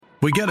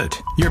We get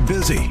it. You're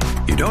busy.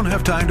 You don't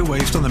have time to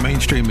waste on the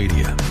mainstream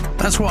media.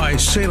 That's why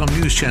Salem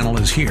News Channel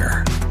is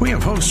here. We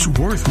have hosts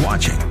worth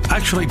watching,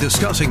 actually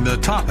discussing the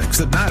topics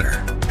that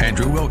matter.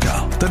 Andrew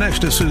Wilkow,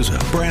 Dinesh D'Souza,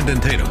 Brandon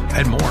Tatum,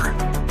 and more.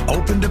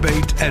 Open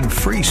debate and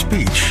free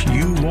speech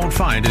you won't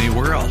find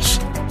anywhere else.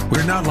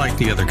 We're not like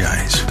the other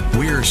guys.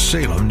 We're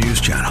Salem News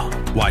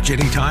Channel. Watch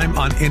anytime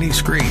on any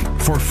screen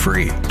for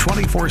free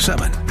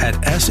 24/7 at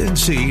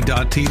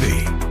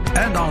snc.tv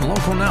and on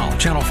Local Now,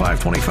 Channel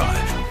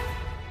 525.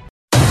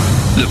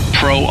 The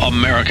Pro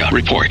America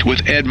Report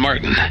with Ed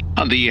Martin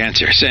on The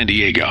Answer San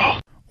Diego.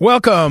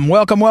 Welcome.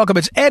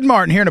 It's Ed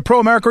Martin here in the Pro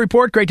America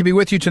Report. Great to be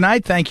with you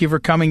tonight. Thank you for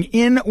coming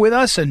in with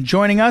us and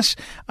joining us.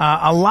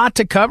 A lot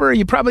to cover.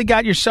 You probably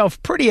got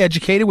yourself pretty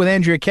educated with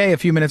Andrea Kaye a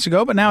few minutes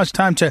ago, but now it's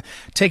time to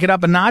take it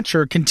up a notch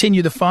or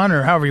continue the fun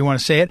or however you want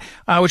to say it.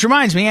 Which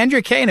reminds me,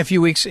 Andrea Kaye in a few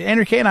weeks,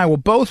 Andrea Kaye and I will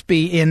both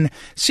be in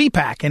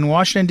CPAC in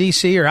Washington,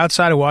 D.C. or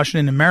outside of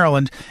Washington in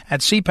Maryland at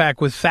CPAC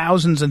with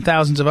thousands and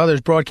thousands of others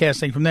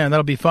broadcasting from there. And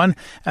that'll be fun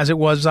as it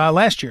was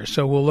last year.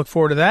 So we'll look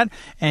forward to that.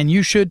 And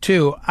you should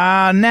too.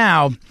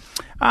 Now,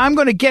 I'm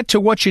going to get to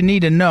what you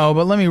need to know,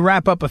 but let me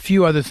wrap up a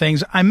few other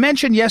things. I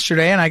mentioned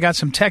yesterday, and I got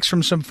some texts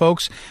from some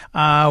folks.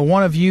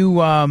 One of you,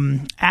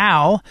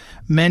 Al,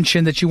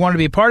 mentioned that you wanted to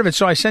be a part of it,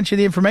 so I sent you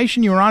the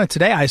information. You were on it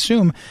today, I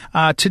assume.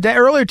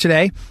 Earlier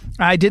today,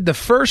 I did the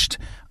first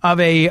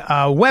of a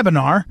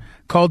webinar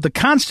called The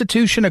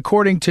Constitution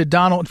According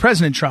to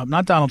President Trump,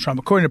 not Donald Trump,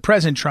 according to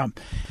President Trump.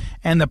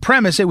 And the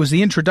premise, it was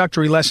the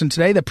introductory lesson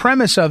today. The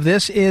premise of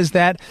this is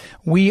that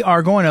we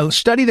are going to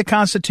study the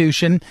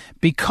Constitution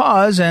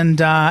because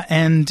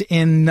and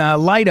in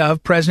light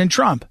of President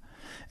Trump.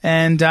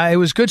 And it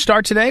was a good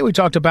start today. We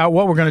talked about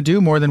what we're going to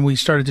do more than we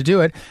started to do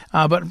it.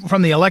 But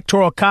from the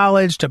Electoral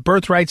College to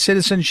birthright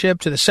citizenship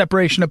to the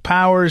separation of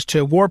powers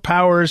to war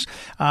powers,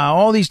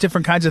 all these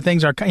different kinds of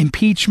things are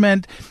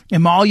impeachment,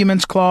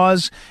 emoluments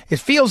clause. It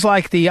feels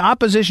like the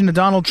opposition to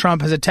Donald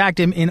Trump has attacked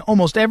him in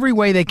almost every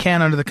way they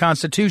can under the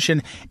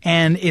Constitution.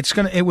 And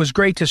it was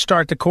great to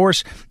start the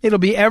course. It'll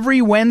be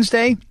every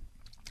Wednesday.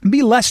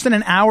 Be less than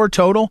an hour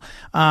total.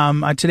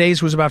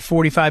 Today's was about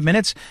 45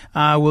 minutes.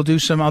 I'll do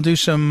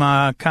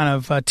some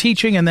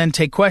teaching and then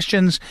take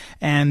questions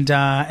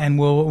and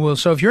we'll,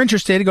 so if you're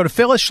interested, go to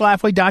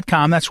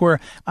phyllisschlafly.com. That's where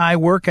I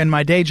work and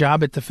my day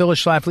job at the Phyllis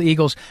Schlafly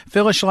Eagles,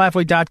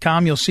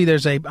 phyllisschlafly.com. You'll see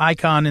there's a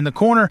icon in the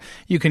corner.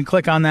 You can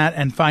click on that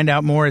and find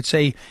out more. It's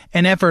an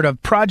effort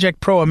of Project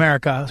Pro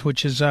America,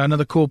 which is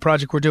another cool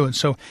project we're doing.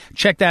 So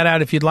check that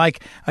out if you'd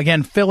like.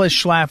 Again,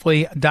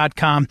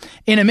 phyllisschlafly.com.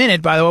 In a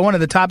minute, by the way, one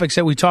of the topics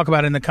that we talk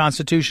about in the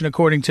Constitution,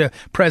 according to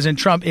President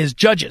Trump, is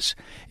judges.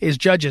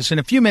 In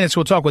a few minutes,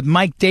 we'll talk with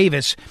Mike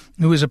Davis,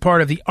 who is a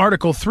part of the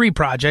Article 3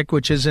 project,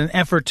 which is an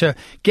effort to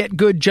get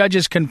good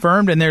judges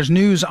confirmed. And there's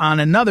news on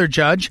another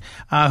judge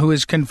who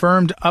is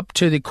confirmed up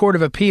to the Court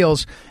of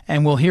Appeals.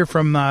 And we'll hear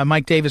from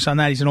Mike Davis on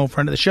that. He's an old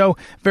friend of the show.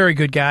 Very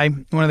good guy.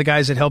 One of the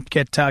guys that helped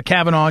get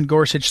Kavanaugh and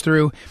Gorsuch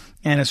through.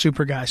 And a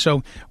super guy.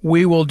 So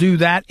we will do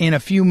that in a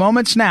few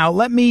moments. Now,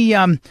 let me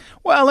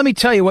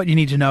tell you what you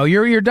need to know.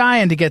 You're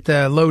dying to get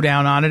the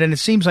lowdown on it, and it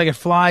seems like it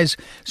flies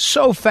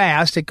so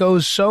fast. It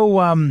goes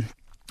so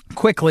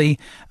quickly,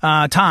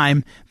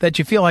 time that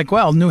you feel like,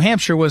 well, New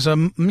Hampshire was a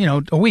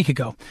week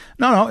ago.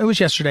 No, it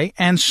was yesterday.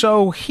 And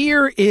so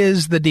here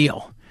is the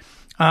deal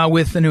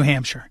with the New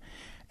Hampshire.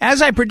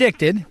 As I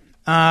predicted,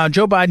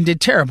 Joe Biden did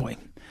terribly.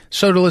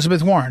 So did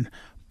Elizabeth Warren.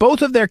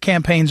 Both of their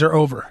campaigns are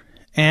over.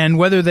 And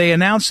whether they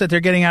announce that they're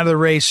getting out of the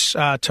race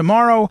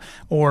tomorrow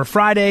or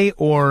Friday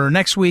or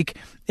next week,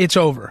 it's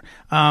over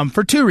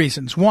for two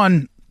reasons.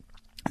 One,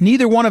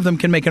 neither one of them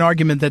can make an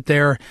argument that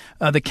they're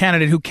the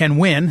candidate who can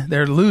win.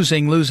 They're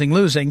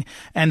losing.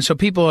 And so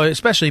people,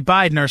 especially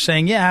Biden, are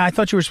saying, yeah, I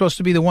thought you were supposed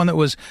to be the one that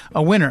was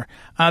a winner.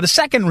 The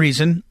second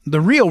reason,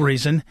 the real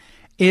reason,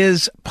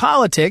 is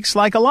politics,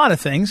 like a lot of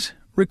things,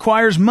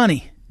 requires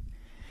money.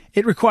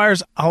 It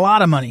requires a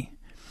lot of money.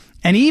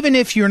 And even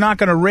if you're not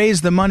going to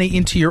raise the money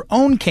into your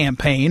own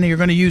campaign, and you're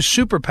going to use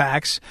super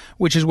PACs,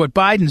 which is what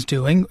Biden's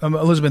doing,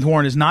 Elizabeth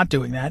Warren is not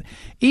doing that.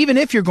 Even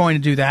if you're going to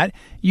do that,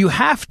 you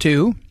have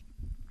to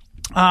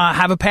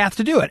have a path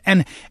to do it.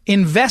 And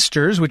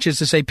investors, which is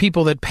to say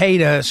people that pay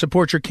to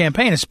support your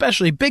campaign,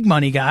 especially big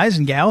money guys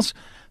and gals,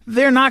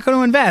 they're not going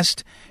to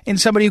invest in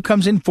somebody who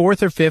comes in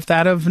fourth or fifth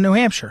out of New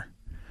Hampshire.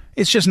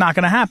 It's just not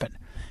going to happen.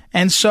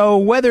 And so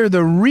whether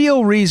the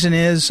real reason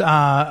is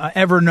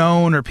ever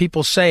known or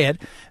people say it,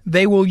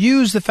 they will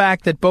use the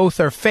fact that both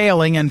are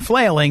failing and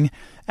flailing,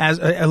 as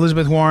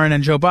Elizabeth Warren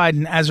and Joe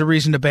Biden, as a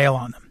reason to bail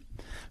on them.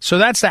 So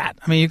that's that.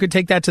 I mean, you could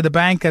take that to the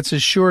bank. That's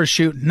as sure as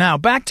shooting. Now,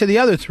 back to the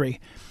other three.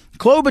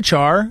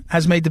 Klobuchar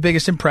has made the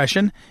biggest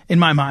impression in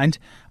my mind.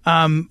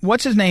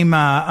 What's his name?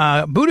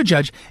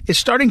 Buttigieg is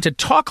starting to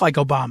talk like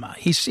Obama.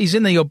 He's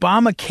in the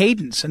Obama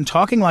cadence and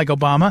talking like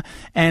Obama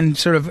and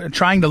sort of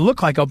trying to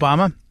look like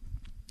Obama.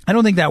 I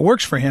don't think that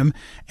works for him.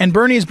 And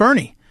Bernie is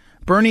Bernie.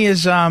 Bernie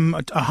is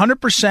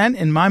 100%,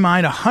 in my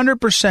mind,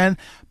 100%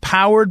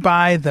 powered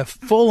by the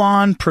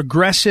full-on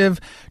progressive,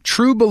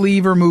 true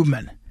believer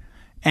movement.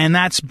 And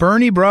that's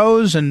Bernie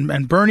bros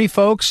and Bernie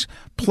folks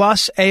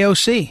plus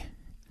AOC.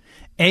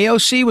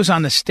 AOC was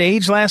on the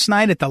stage last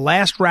night at the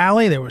last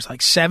rally. There was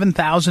like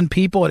 7,000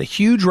 people at a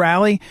huge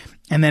rally.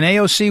 And then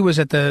AOC was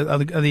at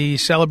the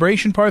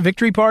celebration party,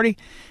 victory party.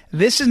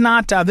 This is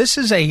not, this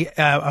is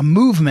a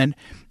movement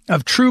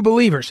of true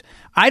believers.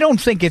 I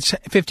don't think it's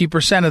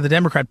 50% of the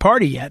Democrat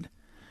Party yet.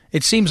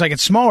 It seems like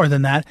it's smaller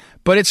than that,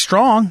 but it's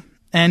strong.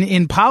 And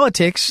in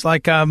politics,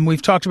 like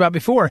we've talked about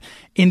before,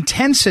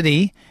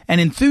 intensity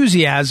and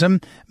enthusiasm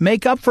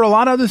make up for a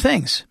lot of other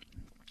things.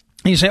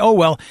 And you say, oh,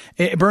 well,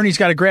 Bernie's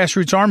got a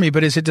grassroots army,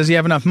 but does he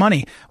have enough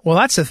money? Well,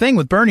 that's the thing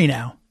with Bernie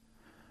now.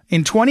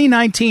 In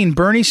 2019,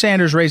 Bernie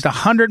Sanders raised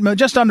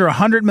just under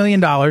 $100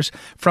 million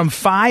from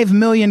 5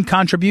 million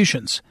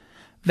contributions.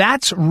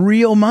 That's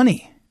real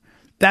money.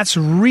 That's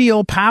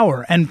real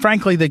power. And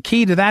frankly, the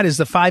key to that is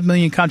the 5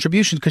 million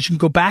contributions, because you can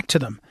go back to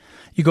them.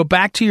 You go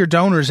back to your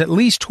donors at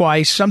least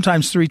twice,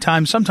 sometimes 3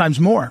 times, sometimes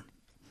more.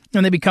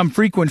 And they become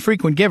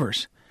frequent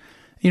givers.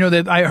 You know,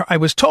 that I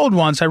was told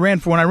once,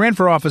 when I ran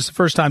for office the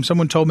first time,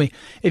 someone told me,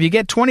 if you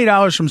get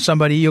 $20 from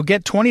somebody, you'll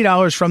get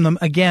 $20 from them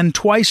again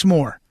twice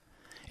more.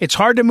 It's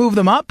hard to move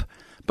them up,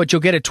 but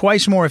you'll get it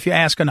twice more if you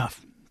ask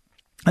enough.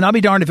 And I'll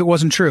be darned if it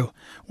wasn't true.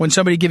 When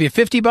somebody give you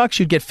 $50,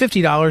 you'd get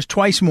 $50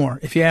 twice more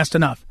if you asked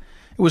enough.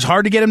 It was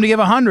hard to get him to give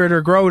 100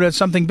 or grow to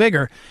something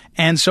bigger.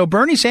 And so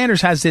Bernie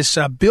Sanders has this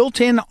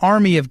built-in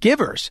army of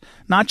givers,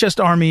 not just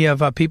army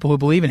of people who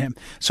believe in him.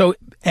 So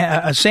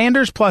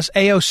Sanders plus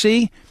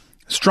AOC,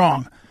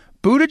 strong.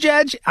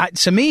 Buttigieg,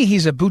 to me,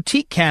 he's a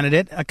boutique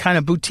candidate, a kind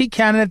of boutique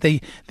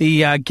candidate.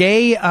 The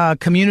gay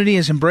community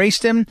has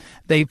embraced him.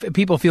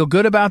 People feel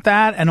good about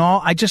that and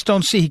all. I just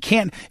don't see,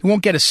 he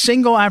won't get a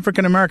single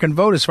African-American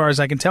vote as far as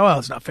I can tell. Well,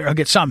 it's not fair. He'll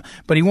get some,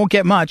 but he won't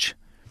get much.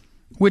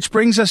 Which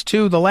brings us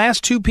to the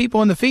last 2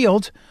 people in the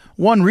field,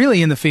 one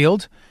really in the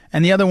field,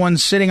 and the other one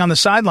sitting on the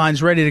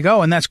sidelines ready to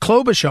go, and that's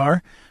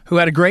Klobuchar, who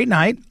had a great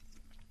night.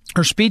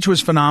 Her speech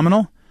was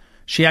phenomenal.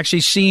 She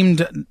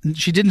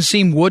didn't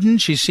seem wooden.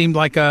 She seemed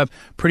like a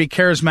pretty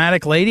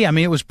charismatic lady. I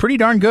mean, it was pretty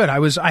darn good. I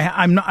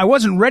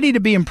wasn't ready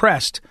to be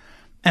impressed,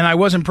 and I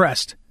was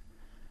impressed.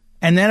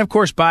 And then, of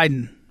course,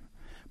 Biden,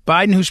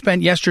 who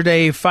spent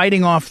yesterday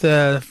fighting off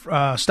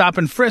the stop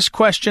and frisk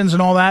questions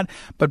and all that.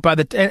 But by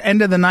the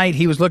end of the night,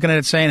 he was looking at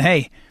it saying,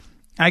 hey,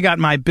 I got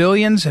my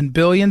billions and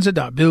billions of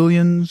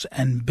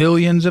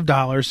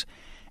dollars,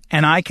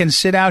 and I can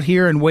sit out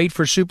here and wait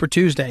for Super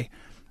Tuesday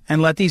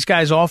and let these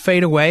guys all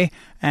fade away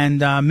and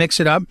mix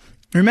it up.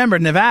 Remember,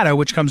 Nevada,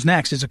 which comes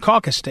next, is a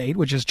caucus state,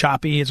 which is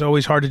choppy. It's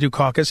always hard to do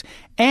caucus.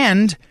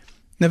 And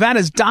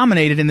Nevada's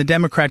dominated in the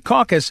Democrat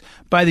caucus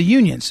by the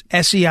unions,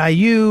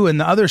 SEIU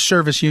and the other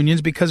service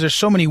unions, because there's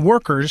so many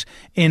workers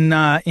in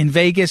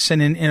Vegas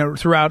and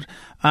throughout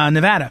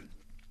Nevada.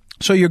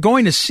 So you're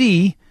going to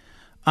see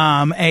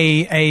what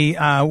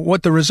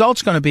the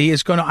result's going to be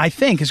is going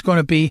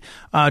to be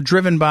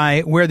driven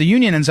by where the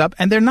union ends up,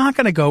 and they're not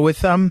going to go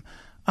with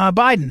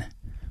Biden.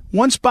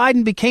 Once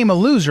Biden became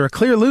a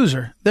clear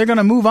loser, they're going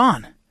to move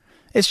on.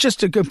 It's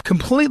just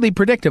completely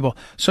predictable.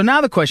 So now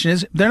the question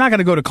is, they're not going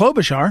to go to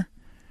Klobuchar.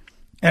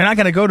 They're not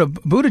going to go to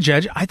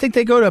Buttigieg. I think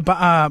they go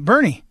to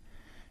Bernie.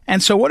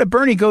 And so what if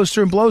Bernie goes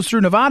through and blows through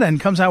Nevada and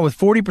comes out with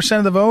 40%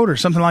 of the vote or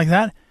something like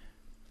that?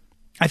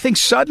 I think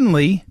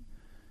suddenly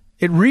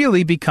it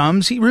really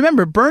becomes...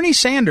 Remember, Bernie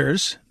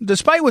Sanders,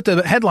 despite what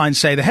the headlines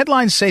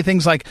say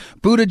things like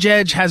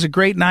Buttigieg has a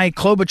great night,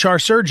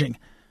 Klobuchar surging.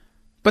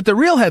 But the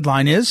real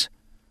headline is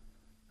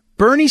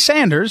Bernie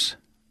Sanders,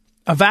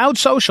 avowed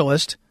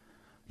socialist,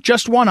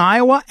 just won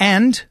Iowa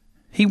and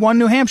he won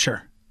New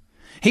Hampshire.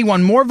 He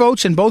won more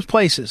votes in both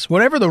places.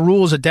 Whatever the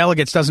rules of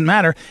delegates doesn't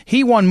matter.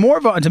 He won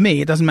more votes. To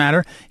me, it doesn't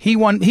matter. He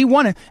won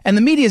it. And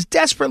the media is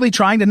desperately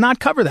trying to not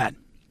cover that.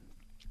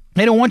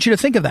 They don't want you to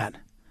think of that.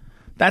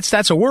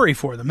 That's a worry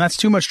for them. That's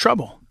too much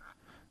trouble.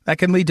 That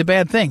can lead to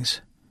bad things.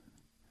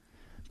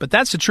 But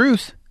that's the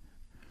truth.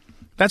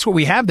 That's what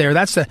we have there.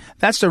 That's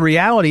the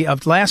reality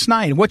of last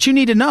night. What you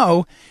need to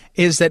know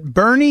is that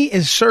Bernie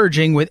is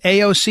surging with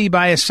AOC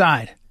by his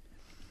side.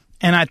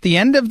 And at the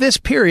end of this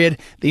period,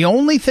 the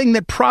only thing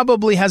that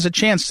probably has a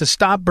chance to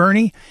stop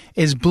Bernie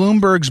is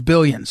Bloomberg's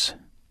billions.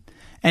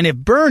 And if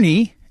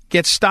Bernie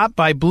gets stopped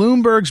by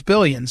Bloomberg's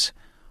billions,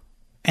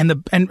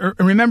 and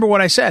remember what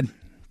I said,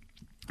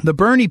 the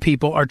Bernie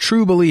people are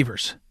true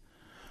believers.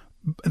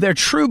 They're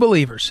true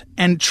believers.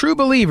 And true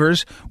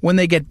believers, when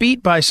they get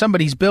beat by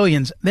somebody's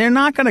billions, they're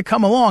not going to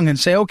come along and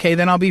say, okay,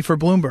 then I'll be for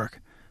Bloomberg.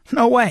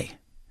 No way.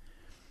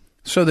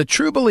 So the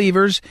true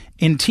believers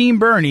in Team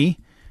Bernie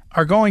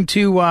are going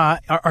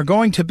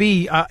to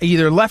be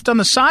either left on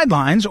the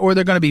sidelines or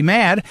they're going to be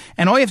mad,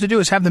 and all you have to do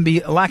is have them be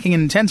lacking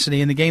in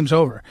intensity and the game's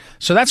over.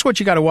 So that's what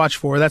you got to watch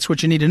for. That's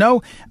what you need to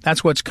know.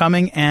 That's what's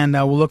coming, and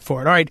we'll look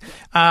for it. All right,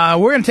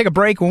 we're going to take a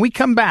break. When we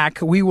come back,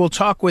 we will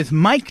talk with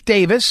Mike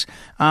Davis,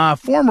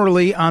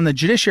 formerly on the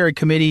Judiciary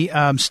Committee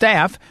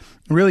staff,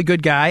 really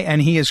good guy,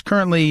 and he is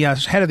currently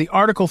head of the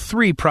Article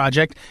 3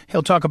 project.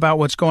 He'll talk about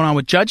what's going on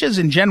with judges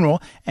in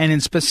general,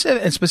 and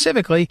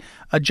specifically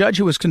a judge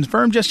who was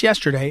confirmed just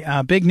yesterday.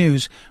 Big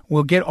news.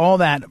 We'll get all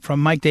that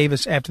from Mike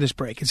Davis after this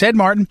break. It's Ed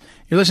Martin.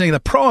 You're listening to the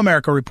Pro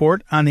America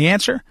Report on The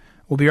Answer.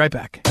 We'll be right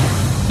back.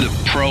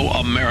 The Pro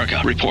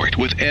America Report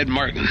with Ed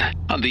Martin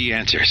on The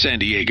Answer San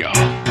Diego.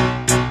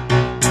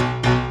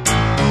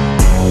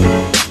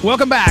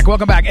 Welcome back.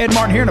 Ed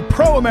Martin here in a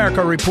Pro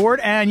America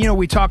Report. And,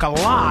 we talk a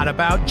lot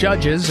about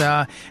judges.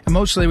 And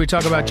mostly we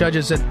talk about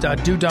judges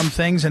that do dumb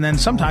things and then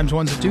sometimes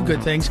ones that do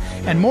good things.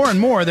 And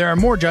more, there are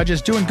more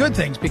judges doing good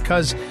things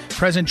because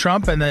President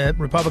Trump and the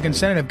Republican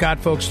Senate have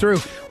got folks through.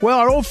 Well,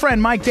 our old friend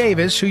Mike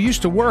Davis, who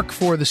used to work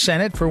for the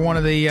Senate for one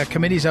of the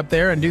committees up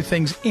there and do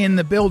things in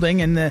the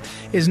building, and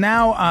is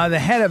now the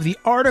head of the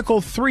Article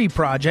 3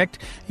 project.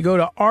 You go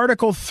to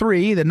Article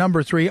 3, the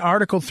number 3,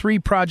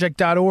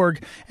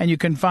 article3project.org, and you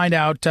can find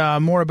out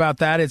more about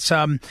that. Its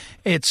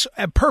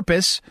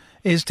purpose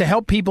is to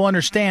help people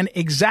understand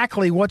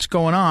exactly what's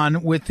going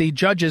on with the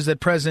judges that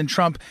President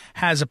Trump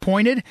has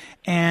appointed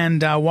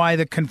and why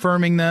the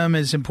confirming them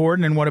is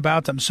important and what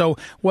about them. So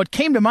what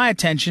came to my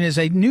attention is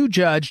a new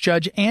judge,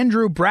 Judge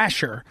Andrew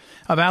Brasher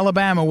of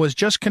Alabama, was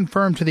just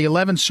confirmed to the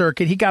 11th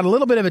Circuit. He got a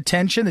little bit of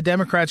attention. The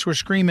Democrats were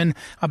screaming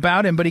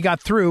about him, but he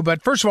got through.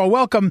 But first of all,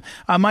 welcome,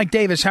 Mike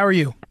Davis. How are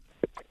you?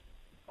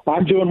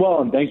 I'm doing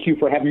well, and thank you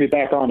for having me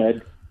back on,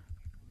 Ed.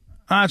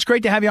 It's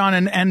great to have you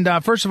on. And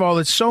first of all,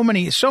 it's so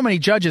many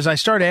judges. I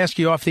started to ask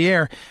you off the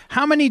air,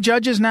 how many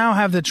judges now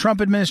have the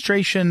Trump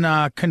administration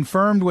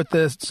confirmed with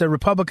the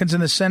Republicans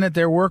in the Senate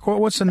their work?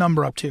 What's the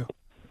number up to?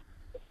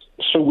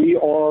 So we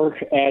are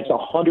at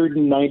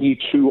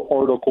 192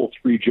 Article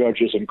 3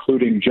 judges,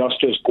 including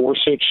Justice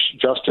Gorsuch,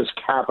 Justice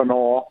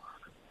Kavanaugh,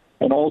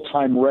 an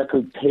all-time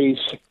record pace,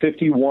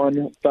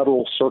 51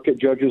 federal circuit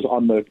judges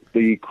on the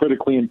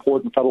critically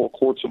important federal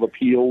courts of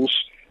appeals.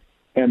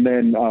 And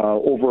then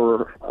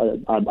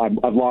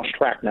I've lost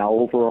track now,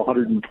 over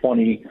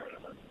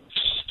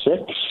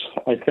 126,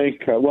 I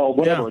think.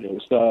 Whatever it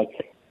is.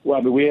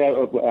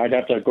 I'd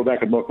have to go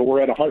back and look, but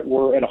we're at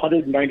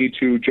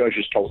 192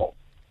 judges total.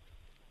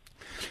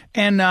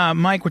 And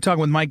Mike, we're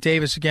talking with Mike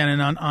Davis again,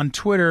 and on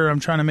Twitter,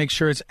 I'm trying to make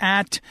sure it's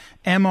at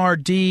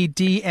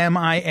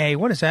MRDDMIA.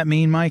 What does that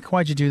mean, Mike?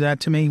 Why'd you do that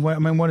to me?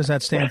 What does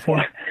that stand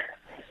for?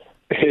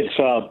 It's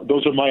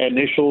those are my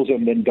initials,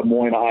 and then Des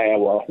Moines,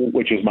 Iowa,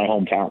 which is my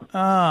hometown.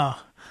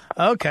 Oh,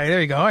 okay,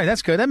 there you go. All right,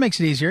 that's good. That makes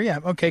it easier. Yeah,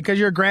 okay, because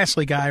you're a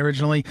Grassley guy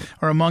originally,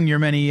 or among your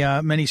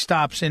many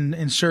stops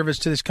in service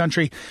to this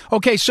country.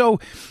 Okay, so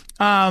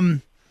I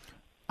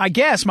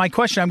guess my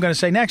question I'm going to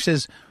say next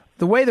is,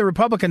 the way the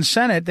Republican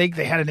Senate, they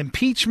had an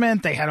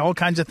impeachment, they had all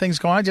kinds of things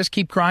going on, just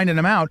keep grinding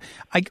them out.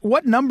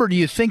 What number do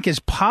you think is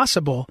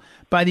possible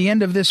by the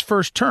end of this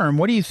first term?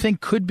 What do you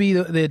think could be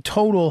the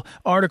total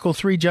Article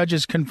 3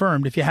 judges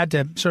confirmed, if you had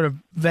to sort of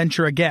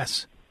venture a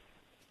guess?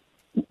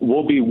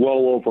 We'll be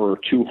well over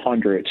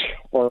 200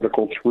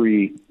 Article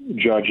 3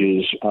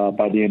 judges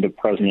by the end of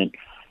President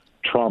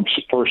Trump's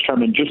first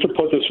term. And just to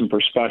put this in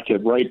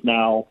perspective, right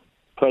now,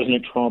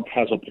 President Trump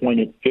has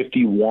appointed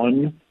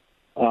 51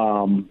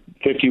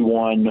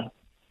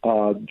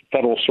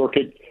 federal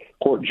circuit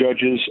court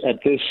judges. At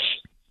this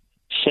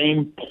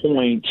same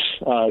point,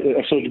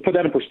 so to put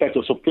that in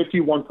perspective, so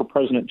 51 for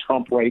President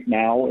Trump right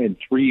now in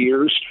 3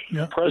 years.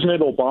 Yeah.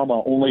 President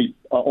Obama only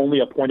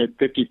appointed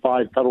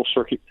 55 federal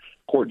circuit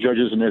court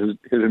judges in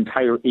his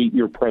entire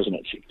 8-year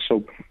presidency.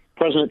 So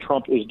President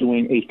Trump is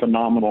doing a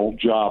phenomenal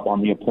job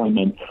on the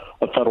appointment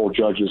of federal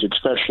judges,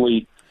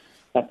 especially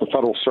at the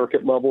federal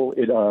circuit level.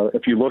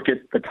 If you look at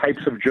the types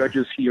of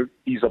judges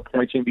he's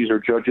appointing, these are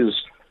judges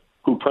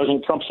who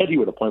President Trump said he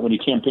would appoint when he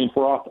campaigned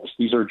for office.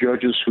 These are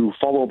judges who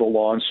follow the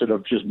law instead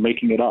of just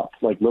making it up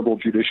like liberal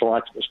judicial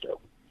activists do.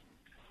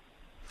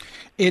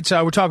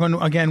 We're talking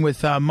again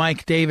with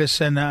Mike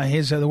Davis, and the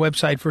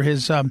website for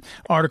his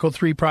Article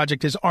 3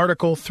 project is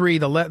Article 3,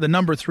 the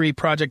number 3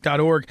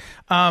 project.org.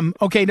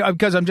 Okay,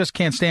 because I just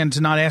can't stand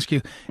to not ask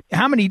you,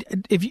 how many,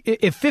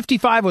 if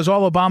 55 was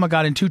all Obama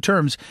got in 2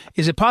 terms,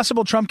 is it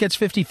possible Trump gets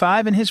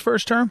 55 in his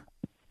first term?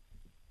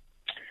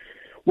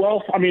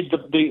 Well, I mean,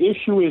 the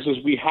issue is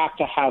we have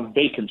to have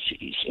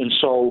vacancies, and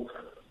so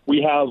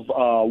we have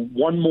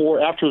one more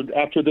after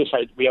this.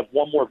 We have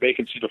one more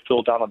vacancy to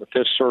fill down on the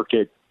Fifth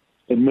Circuit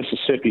in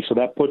Mississippi, so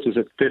that puts us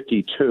at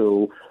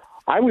 52.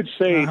 I would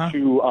say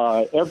to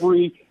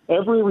every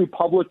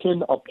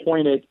Republican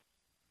appointed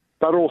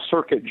federal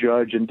circuit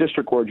judge and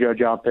district court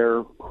judge out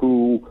there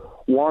who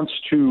wants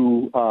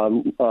to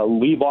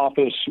leave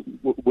office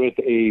with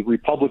a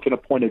Republican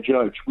appointed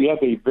judge, we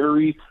have a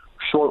very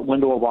short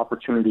window of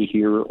opportunity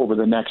here over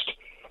the next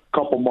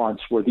couple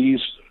months where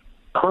these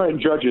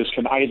current judges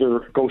can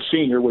either go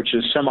senior, which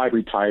is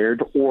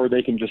semi-retired, or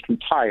they can just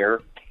retire.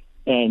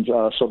 And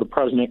so the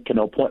president can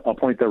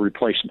appoint their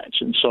replacements.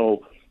 And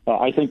so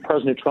I think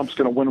President Trump's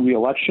going to win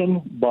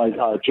re-election.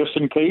 But just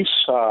in case,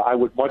 I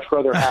would much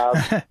rather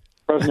have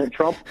President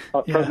Trump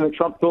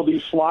fill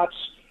these slots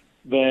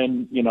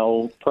than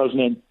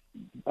President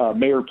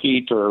Mayor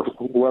Pete or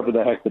whoever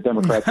the heck the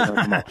Democrats are going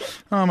to come up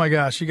with. Oh my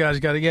gosh, you guys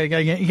got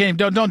to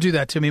don't do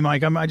that to me,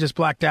 Mike. I just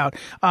blacked out.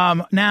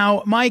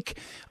 Now, Mike,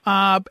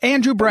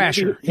 Andrew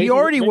Brasher, he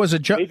already was a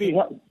judge.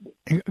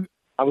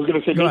 I was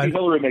going to say maybe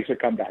Hillary makes a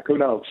comeback. Who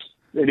knows?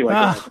 Anyway,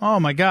 oh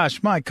my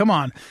gosh, Mike, come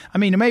on! I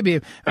mean, maybe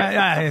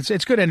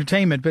it's good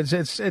entertainment, but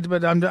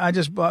but I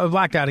just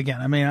blacked out again.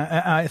 I mean,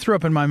 I threw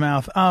up in my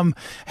mouth.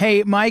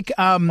 Hey, Mike,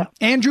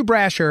 Andrew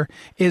Brasher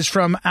is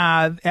from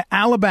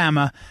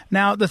Alabama.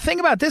 Now, the thing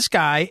about this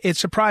guy, it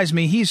surprised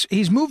me.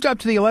 He's moved up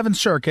to the 11th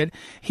Circuit.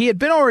 He had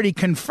been already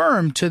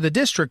confirmed to the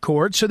district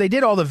court, so they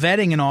did all the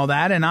vetting and all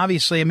that. And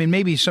obviously, I mean,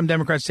 maybe some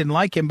Democrats didn't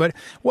like him, but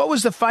what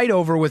was the fight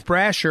over with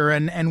Brasher,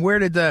 and where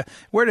did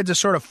the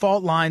sort of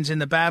fault lines in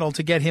the battle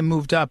to get him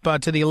moved up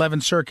to the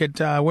 11th Circuit?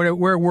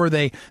 Where were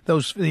they,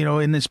 those,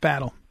 in this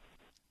battle?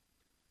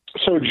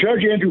 So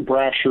Judge Andrew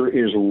Brasher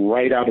is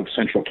right out of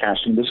central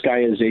casting. This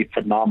guy is a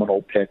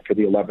phenomenal pick for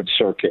the 11th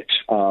Circuit.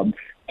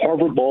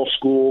 Harvard Law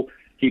School.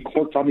 He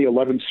clerked on the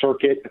 11th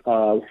Circuit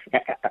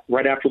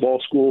right after law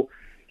school.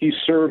 He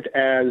served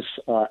as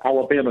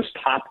Alabama's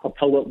top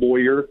appellate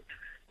lawyer.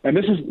 And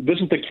this is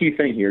the key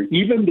thing here.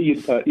 Even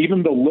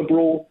the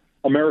Liberal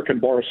American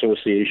Bar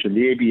Association,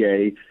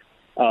 the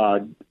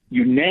ABA,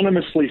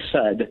 unanimously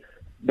said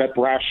that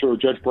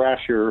Judge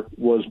Brasher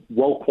was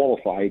well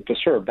qualified to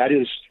serve. That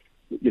is,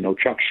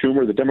 Chuck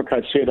Schumer, the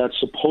Democrats say that's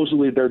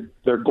supposedly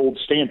their gold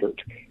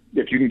standard.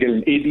 If you can get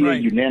an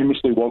ABA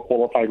unanimously well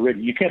qualified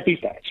rating, you can't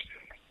beat that.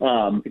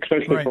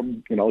 Especially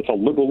from, it's a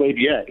liberal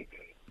ABA.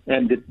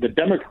 And the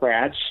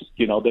Democrats,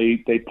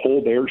 they pull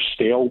up their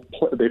stale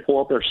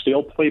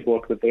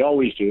playbook that they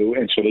always do,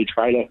 and so they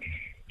try to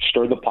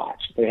stir the pot.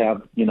 They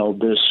have,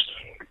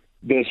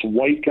 this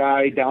white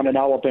guy down in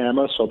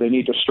Alabama, so they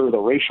need to stir the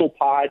racial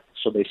pot.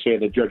 So they say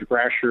that Judge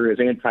Brasher is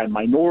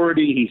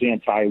anti-minority, he's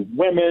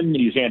anti-women,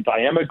 he's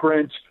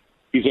anti-immigrant,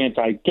 he's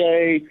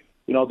anti-gay,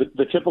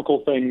 the typical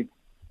thing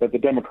that the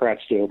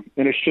Democrats do.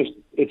 And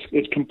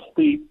it's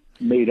complete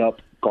made-up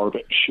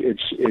garbage.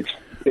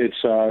 It's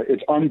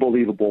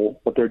unbelievable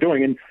what they're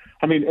doing. And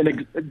I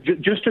mean,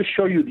 just to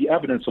show you the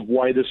evidence of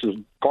why this is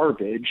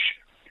garbage,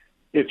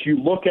 if you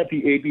look at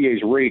the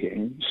ABA's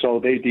rating, so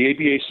the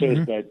ABA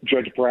says that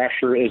Judge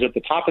Brasher is at the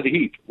top of the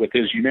heap with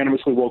his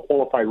unanimously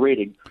well-qualified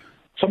rating.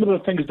 Some of the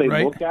things they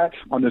look at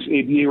on this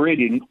ABA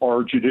rating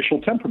are judicial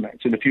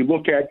temperaments. And if you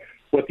look at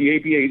what the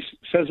ABA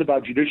says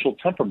about judicial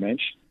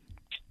temperaments,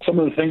 some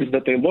of the things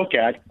that they look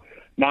at,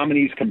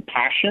 nominees'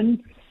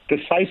 compassion,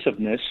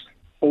 decisiveness,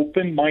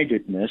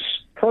 open-mindedness,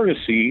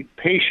 courtesy,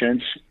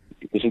 patience,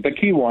 this is the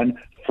key one,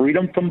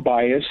 freedom from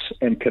bias,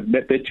 and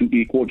commitment to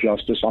equal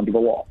justice under the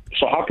law.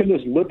 So how can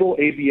this liberal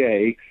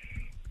ABA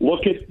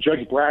look at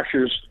Judge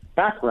Brasher's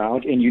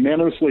background and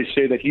unanimously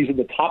say that he's at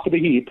the top of the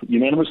heap,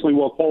 unanimously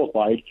well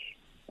qualified?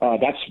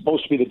 That's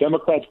supposed to be the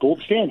Democrats'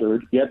 gold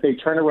standard, yet they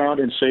turn around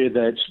and say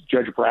that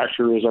Judge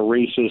Brasher is a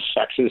racist,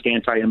 sexist,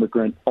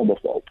 anti-immigrant,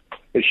 homophobe.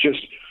 It's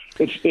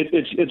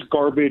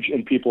garbage,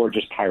 and people are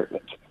just tired of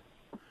it.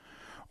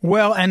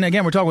 Well, and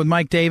again, we're talking with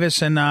Mike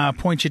Davis, and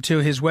point you to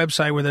his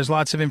website where there's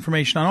lots of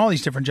information on all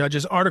these different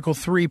judges,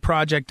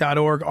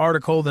 article3project.org,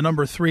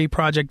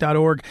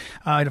 article3project.org,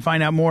 to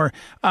find out more.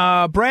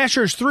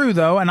 Brasher's through,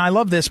 though, and I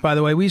love this, by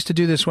the way. We used to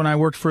do this when I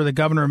worked for the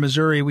governor of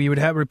Missouri. We would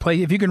have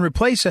if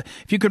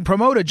you can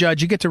promote a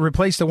judge, you get to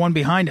replace the one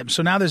behind him.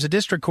 So now there's a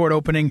district court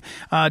opening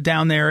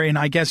down there in,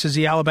 I guess, is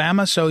the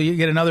Alabama, so you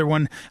get another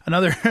one,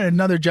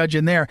 another judge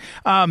in there.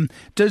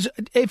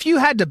 If you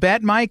had to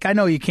bet, Mike, I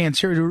know you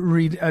can't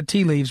read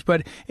tea leaves,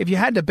 but if you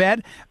had to bet,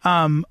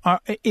 have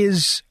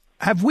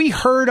we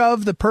heard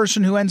of the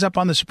person who ends up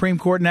on the Supreme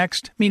Court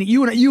next? I mean,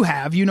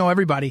 you know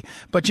everybody,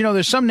 but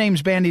there's some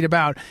names bandied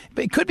about.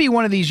 It could be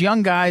one of these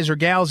young guys or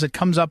gals that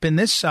comes up in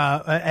this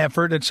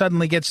effort that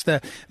suddenly gets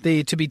the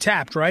to be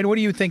tapped, right? What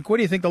do you think? What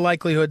do you think the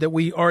likelihood that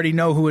we already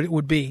know who it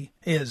would be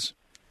is?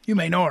 You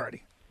may know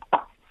already.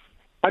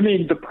 I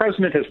mean, the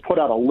president has put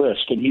out a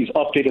list, and he's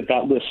updated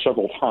that list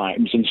several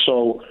times, and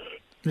so.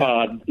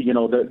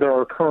 There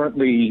are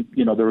currently,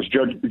 there was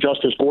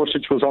Justice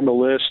Gorsuch was on the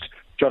list.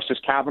 Justice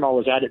Kavanaugh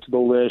was added to the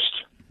list.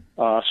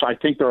 So I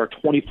think there are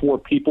 24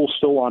 people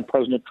still on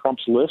President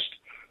Trump's list.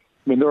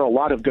 I mean, there are a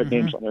lot of good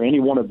names on there. Any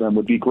one of them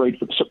would be great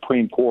for the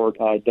Supreme Court.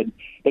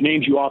 The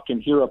names you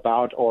often hear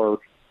about are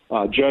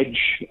Judge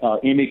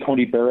Amy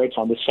Coney Barrett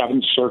on the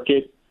 7th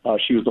Circuit.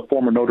 She was the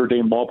former Notre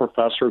Dame law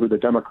professor who the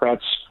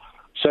Democrats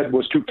said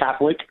was too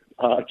Catholic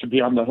to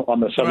be on the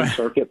 7th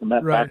Circuit, and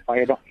that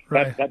backfired.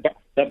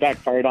 That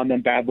backfired on them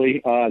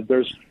badly.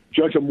 There's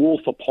Judge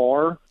Amul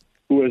Thapar,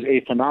 who is a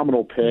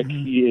phenomenal pick.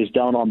 He is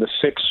down on the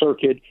 6th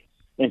Circuit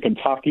in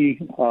Kentucky.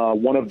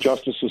 One of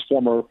Justice's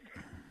former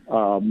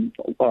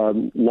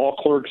law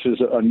clerks is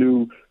a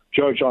new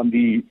judge on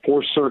the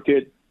 4th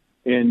Circuit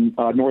in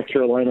North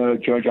Carolina,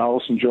 Judge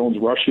Allison Jones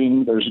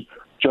Rushing. There's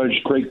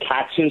Judge Greg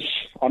Katsas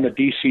on the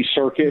D.C.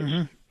 Circuit,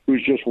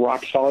 who's just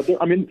rock solid.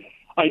 I mean,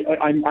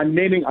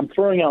 I'm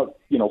throwing out,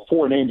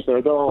 4 names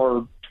there. There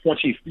are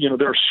 20,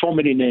 there are so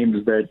many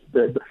names that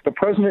the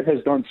president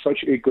has done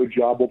such a good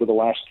job over the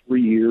last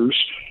 3 years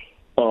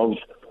of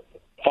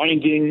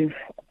finding,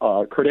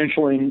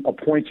 credentialing,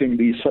 appointing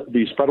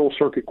these federal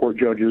circuit court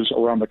judges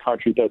around the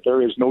country, that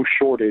there is no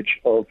shortage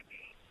of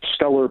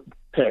stellar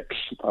picks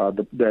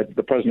that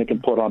the president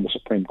can put on the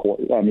Supreme Court.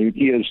 I mean,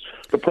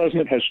 the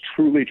president has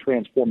truly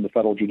transformed the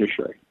federal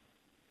judiciary.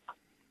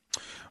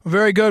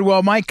 Very good.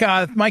 Well, Mike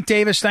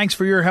Davis, thanks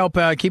for your help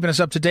keeping us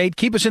up to date.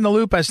 Keep us in the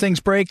loop as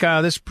things break.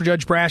 This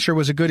Judge Brasher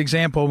was a good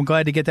example. I'm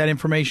glad to get that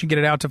information, get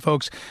it out to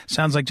folks.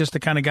 Sounds like just the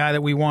kind of guy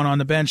that we want on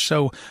the bench.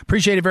 So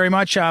appreciate it very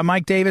much.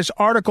 Mike Davis,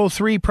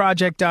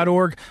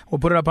 article3project.org. We'll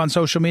put it up on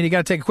social media.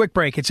 Got to take a quick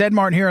break. It's Ed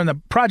Martin here on the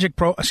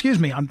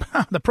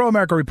on the Pro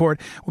America Report.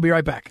 We'll be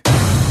right back.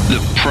 The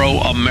Pro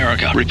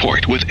America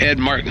Report with Ed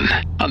Martin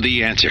on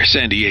The Answer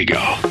San Diego.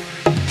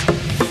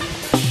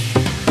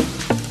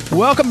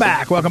 Welcome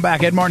back.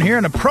 Ed Martin here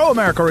on the Pro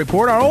America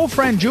Report. Our old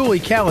friend Julie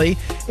Kelly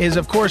is,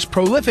 of course,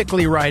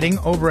 prolifically writing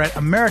over at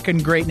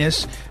American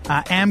Greatness,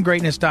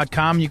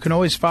 amgreatness.com. You can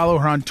always follow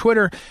her on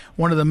Twitter.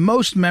 One of the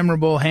most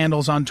memorable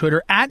handles on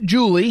Twitter, at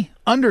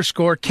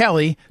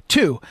Julie_Kelly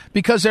 2,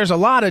 because there's a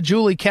lot of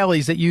Julie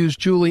Kellys that use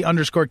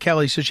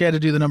Julie_Kelly, so she had to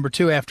do the number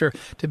 2 after,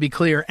 to be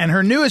clear. And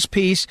her newest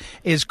piece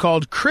is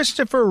called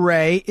Christopher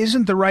Wray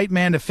Isn't the Right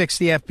Man to Fix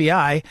the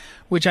FBI,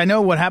 which I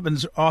know what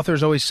happens,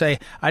 authors always say,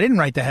 I didn't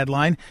write the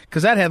headline,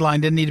 because that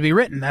headline didn't need to be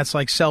written. That's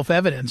like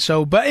self-evident.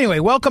 So, but anyway,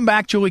 welcome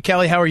back, Julie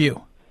Kelly. How are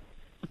you?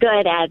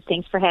 Good, Ed.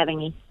 Thanks for having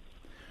me.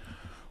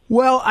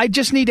 Well, I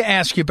just need to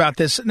ask you about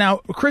this. Now,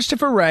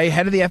 Christopher Wray,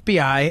 head of the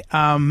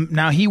FBI,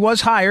 now he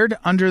was hired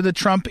under the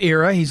Trump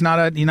era. He's not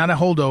a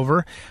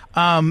holdover.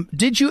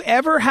 Did you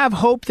ever have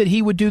hope that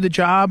he would do the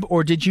job,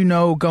 or did you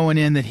know going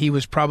in that he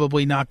was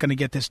probably not going to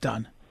get this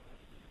done?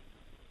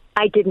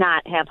 I did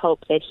not have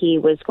hope that he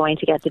was going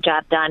to get the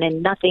job done,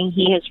 and nothing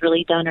he has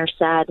really done or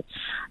said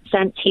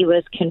since he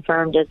was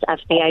confirmed as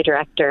FBI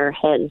director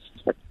has,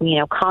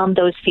 calmed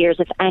those fears.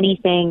 If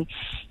anything,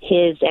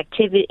 his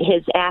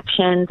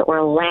actions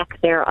or lack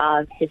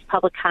thereof, his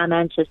public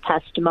comments, his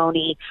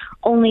testimony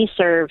only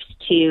serves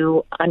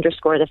to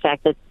underscore the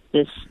fact that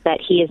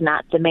he is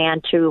not the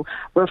man to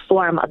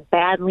reform a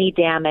badly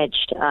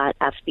damaged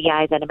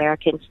FBI that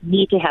Americans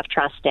need to have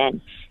trust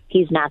in.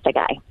 He's not the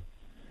guy.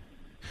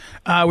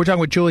 We're talking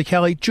with Julie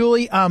Kelly.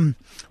 Julie,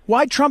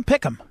 why Trump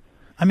pick him?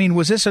 I mean,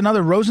 was this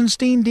another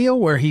Rosenstein deal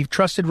where he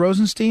trusted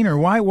Rosenstein, or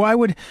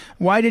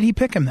why did he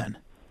pick him then?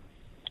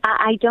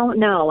 I don't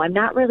know. I'm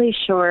not really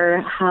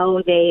sure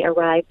how they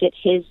arrived at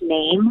his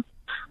name,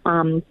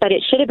 but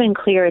it should have been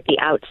clear at the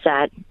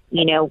outset.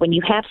 When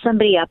you have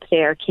somebody up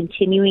there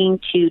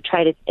continuing to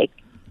try to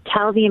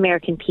tell the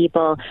American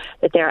people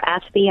that their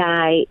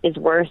FBI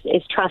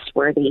is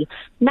trustworthy,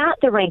 not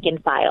the rank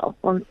and file.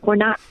 We're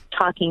not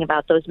talking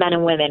about those men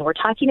and women. We're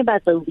talking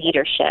about the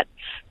leadership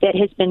that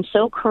has been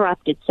so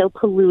corrupted, so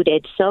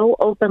polluted, so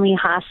openly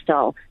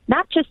hostile,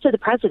 not just to the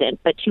president,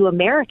 but to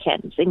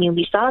Americans. I mean,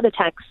 we saw the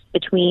text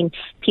between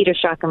Peter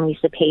Strzok and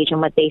Lisa Page and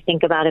what they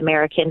think about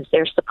Americans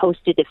they're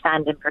supposed to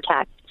defend and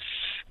protect.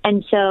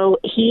 And so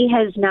he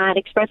has not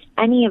expressed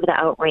any of the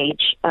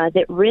outrage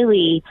that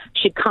really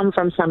should come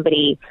from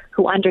somebody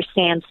who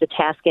understands the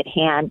task at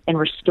hand in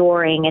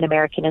restoring an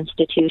American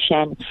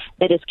institution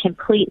that has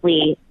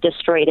completely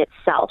destroyed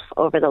itself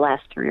over the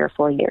last 3 or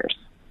 4 years.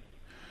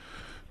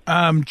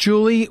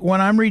 Julie,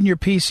 when I'm reading your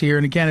piece here,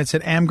 and again, it's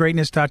at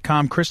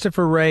amgreatness.com,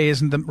 Christopher Wray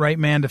isn't the right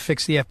man to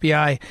fix the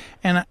FBI.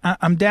 And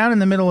I'm down in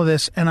the middle of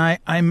this, and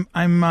I'm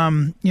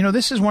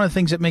this is one of the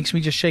things that makes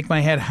me just shake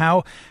my head.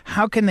 How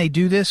can they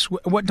do this?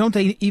 What don't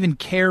they even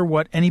care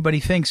what anybody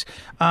thinks?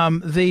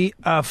 The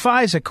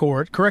FISA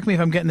court, correct me if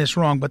I'm getting this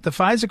wrong, but the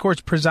FISA court's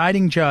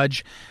presiding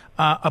judge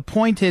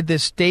appointed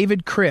this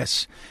David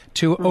Criss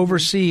to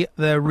oversee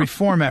the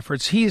reform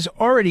efforts. He's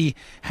already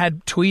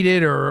had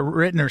tweeted or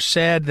written or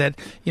said that,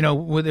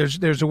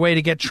 there's a way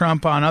to get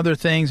Trump on other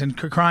things and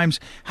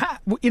crimes.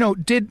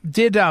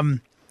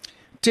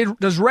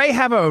 Does Wray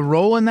have a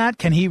role in that?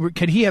 Could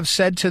he have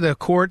said to the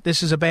court,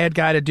 this is a bad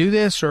guy to do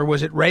this, or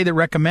was it Wray that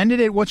recommended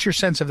it? What's your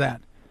sense of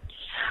that?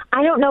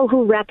 I don't know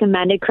who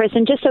recommended Criss,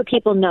 and just so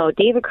people know,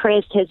 David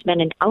Criss has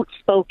been an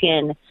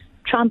outspoken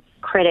Trump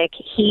critic.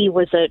 He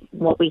was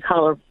what we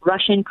call a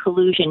Russian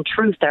collusion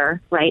truther,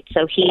 right?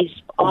 So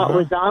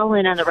was all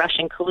in on the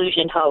Russian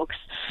collusion hoax.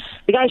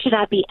 The guy should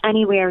not be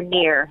anywhere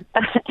near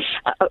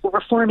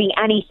reforming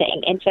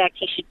anything. In fact,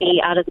 he should be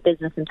out of the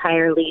business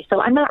entirely. So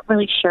I'm not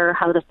really sure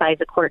how the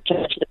FISA court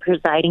judge, the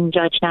presiding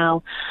judge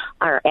now,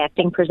 our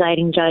acting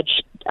presiding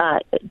judge,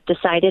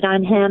 decided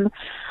on him.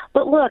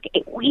 But look,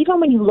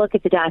 even when you look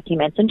at the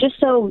documents, and just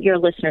so your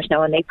listeners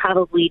know, and they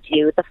probably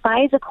do, the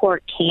FISA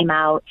court came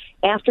out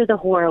after the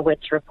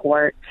Horowitz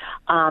report,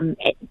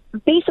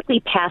 basically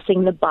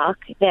passing the buck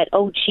that,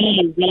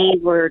 we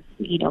were,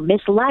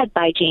 misled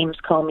by James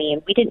Comey,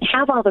 and we didn't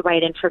have all the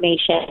right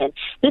information, and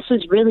this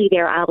was really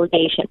their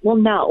obligation. Well,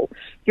 no.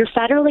 You're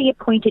federally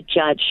appointed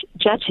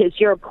judges.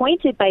 You're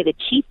appointed by the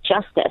Chief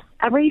Justice.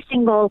 Every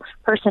single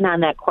person on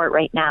that court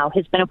right now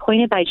has been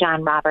appointed by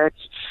John Roberts.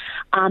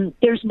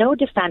 There's no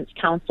defense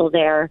counsel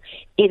there.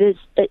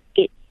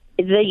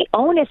 the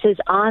onus is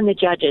on the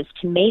judges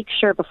to make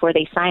sure before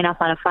they sign off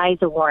on a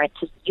FISA warrant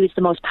to use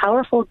the most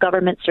powerful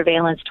government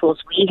surveillance tools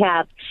we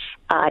have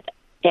at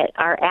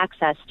our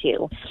access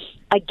to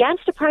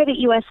against a private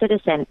U.S.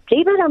 citizen.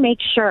 They better make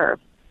sure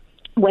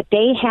what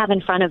they have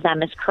in front of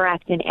them is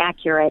correct and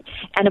accurate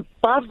and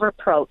above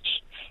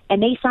reproach.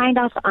 And they signed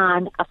off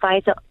on a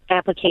FISA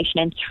application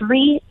and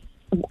 3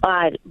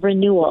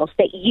 renewals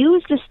that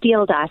used the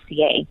Steele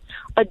dossier,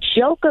 a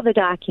joke of a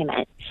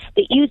document,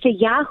 that used a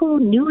Yahoo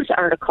News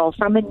article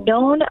from a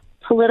known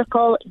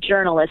political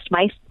journalist,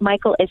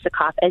 Michael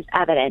Isikoff, as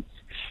evidence.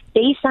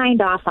 They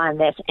signed off on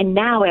this, and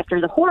now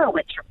after the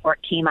Horowitz report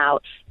came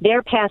out,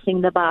 they're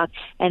passing the buck,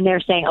 and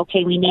they're saying,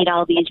 okay, we need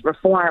all these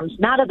reforms,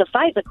 not of the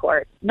FISA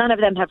court. None of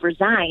them have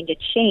resigned.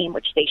 It's shame,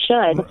 which they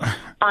should.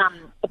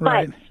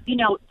 Right. But, you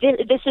know,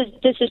 this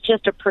is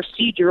just a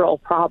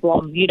procedural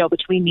problem, you know,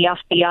 between the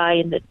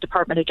FBI and the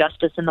Department of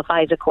Justice and the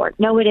FISA court.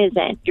 No, it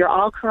isn't. You're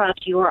all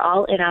corrupt. You are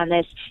all in on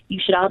this. You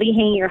should all be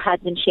hanging your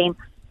heads in shame,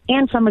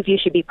 and some of you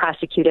should be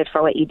prosecuted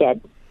for what you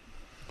did.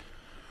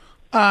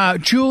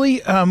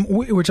 Julie,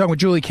 we're talking with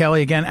Julie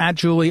Kelly again, at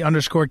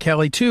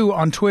Julie_Kelly too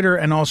on Twitter,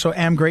 and also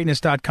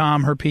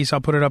amgreatness.com. Her piece, I'll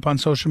put it up on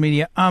social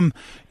media.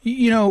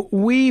 You know,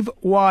 we've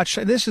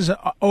watched, this is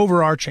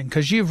overarching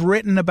because you've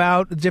written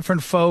about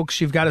different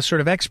folks. You've got a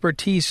sort of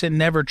expertise in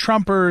never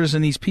Trumpers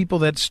and these people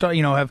that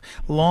have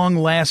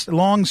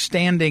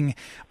long-standing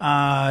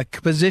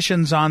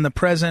positions on the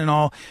president and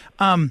all.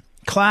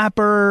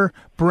 Clapper,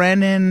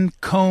 Brennan,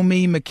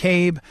 Comey,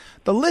 McCabe.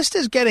 The list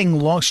is getting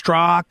long.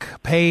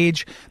 Strzok,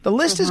 Page. The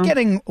list is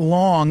getting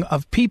long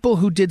of people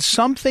who did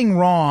something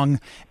wrong,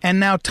 and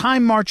now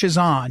time marches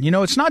on. You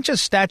know, it's not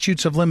just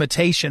statutes of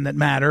limitation that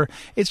matter.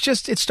 It's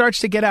just it starts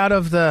to get out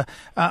of the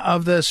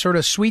sort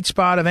of sweet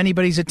spot of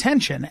anybody's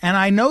attention. And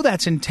I know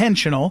that's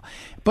intentional,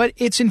 but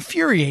it's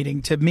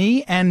infuriating to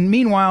me. And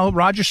meanwhile,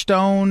 Roger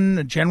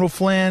Stone, General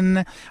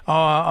Flynn,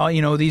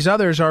 these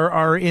others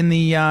are in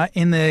the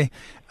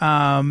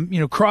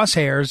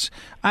crosshairs.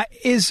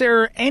 Is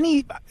there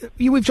any,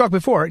 we've talked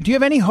before, do you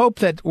have any hope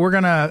that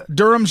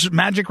Durham's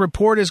magic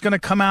report is going to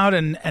come out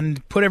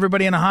and put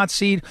everybody in a hot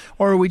seat,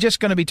 or are we just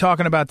going to be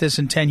talking about this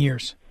in 10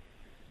 years?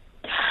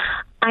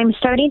 I'm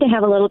starting to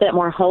have a little bit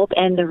more hope,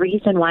 and the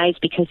reason why is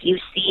because you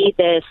see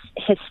this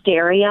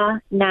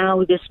hysteria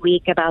now this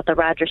week about the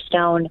Roger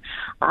Stone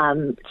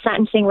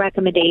sentencing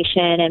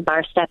recommendation and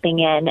Barr stepping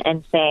in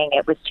and saying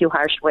it was too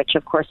harsh, which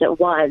of course it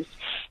was.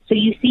 So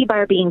you see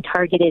Barr being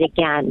targeted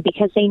again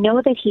because they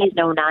know that he's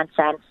no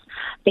nonsense.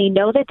 They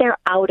know that they're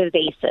out of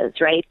aces,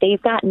 right?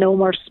 They've got no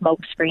more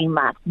smokescreen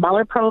left.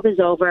 Mueller probe is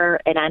over.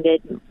 It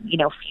ended,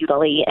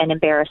 futilely and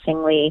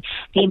embarrassingly.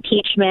 The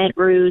impeachment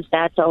ruse,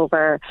 that's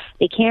over.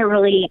 They can't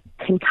really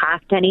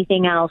concoct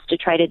anything else to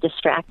try to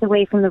distract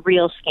away from the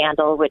real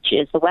scandal, which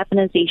is the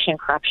weaponization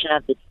corruption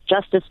of the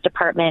Justice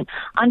Department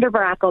under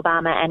Barack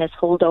Obama and his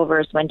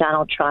holdovers when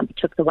Donald Trump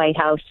took the White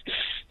House.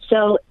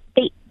 So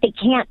they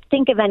can't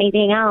think of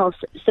anything else,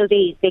 so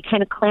they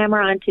kind of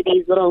clamor onto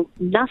these little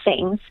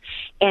nothings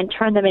and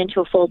turn them into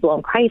a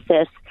full-blown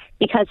crisis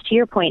because, to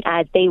your point,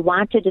 Ed, they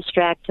want to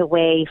distract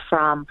away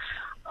from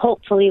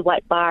hopefully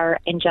what Barr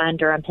and John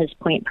Durham, his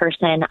point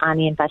person on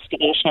the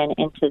investigation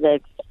into the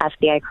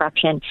FBI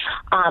corruption,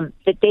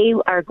 that they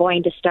are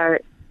going to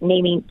start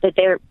naming that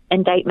their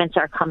indictments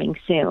are coming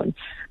soon.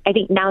 I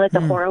think now that the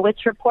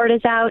Horowitz report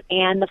is out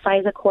and the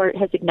FISA court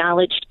has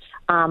acknowledged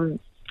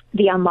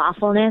the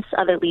unlawfulness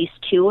of at least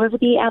 2 of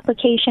the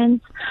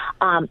applications.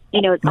 Right.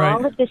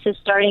 All of this is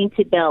starting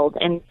to build,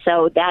 and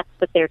so that's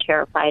what they're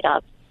terrified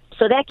of.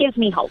 So that gives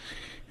me hope.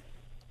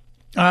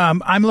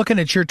 I'm looking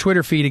at your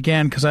Twitter feed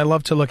again because I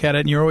love to look at it,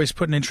 and you're always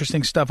putting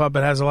interesting stuff up. It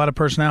has a lot of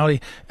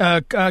personality.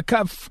 A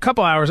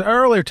couple hours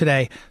earlier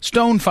today,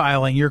 Stone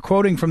filing. You're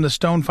quoting from the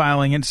Stone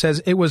filing. It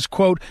says it was,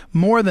 quote,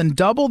 more than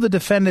double the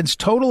defendant's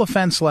total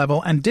offense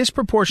level and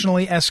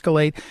disproportionately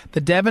escalate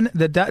the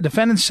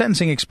defendant's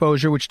sentencing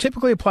exposure, which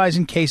typically applies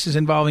in cases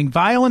involving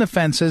violent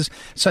offenses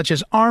such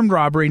as armed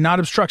robbery, not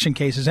obstruction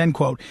cases, end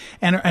quote.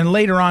 And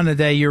later on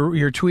today, you're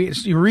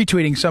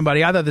retweeting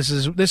somebody. I thought this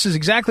is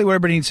exactly what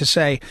everybody needs to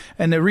say.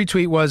 And the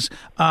retweet was,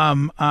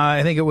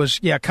 I think it was,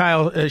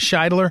 Kyle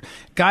Scheidler.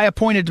 Guy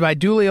appointed by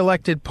duly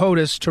elected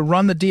POTUS to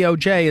run the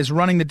DOJ is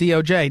running the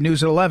DOJ,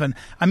 News at 11.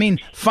 I mean,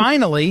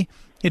 finally,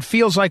 it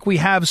feels like we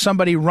have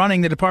somebody running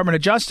the Department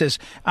of Justice.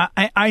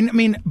 I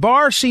mean,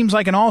 Barr seems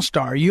like an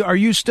all-star. Are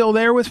you still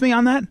there with me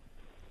on that?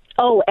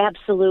 Oh,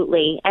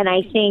 absolutely. And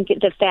I think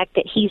the fact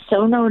that he's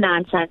so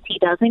no-nonsense, he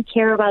doesn't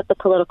care about the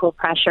political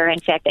pressure. In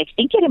fact, I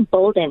think it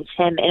emboldens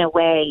him in a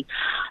way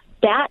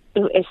that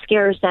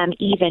scares them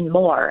even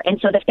more. And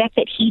so the fact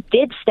that he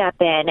did step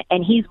in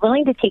and he's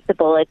willing to take the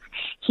bullets,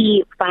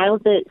 he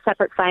filed the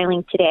separate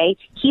filing today.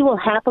 He will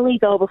happily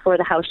go before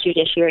the House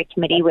Judiciary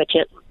Committee, which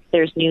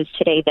there's news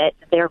today that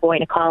they're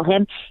going to call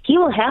him. He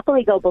will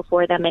happily go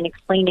before them and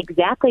explain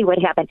exactly what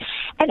happened.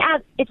 And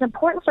it's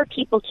important for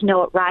people to know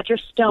what Roger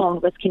Stone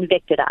was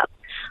convicted of.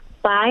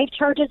 5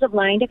 charges of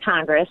lying to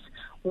Congress,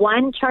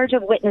 1 charge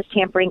of witness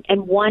tampering,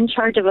 and 1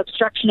 charge of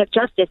obstruction of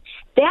justice.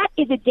 That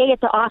is a day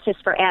at the office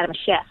for Adam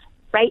Schiff.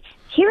 right?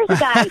 Here's a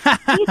guy,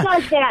 he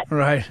does that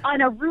right.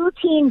 on a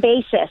routine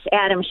basis,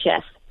 Adam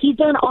Schiff. He's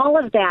done all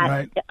of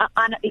that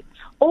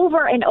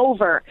over and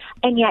over,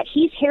 and yet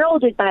he's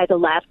heralded by the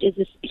left as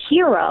this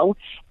hero,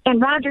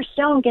 and Roger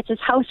Stone gets his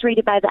house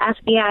raided by the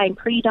FBI in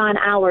pre-dawn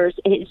hours,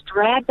 and is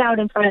dragged out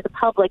in front of the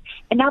public,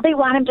 and now they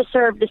want him to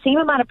serve the same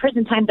amount of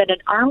prison time that an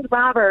armed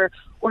robber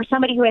or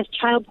somebody who has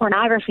child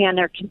pornography on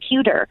their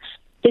computer,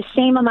 the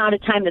same amount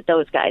of time that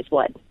those guys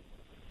would.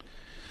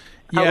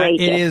 Yeah,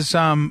 Outrageous. it is.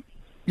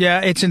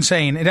 Yeah, it's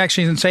insane. It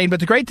actually is insane. But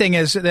the great thing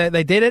is that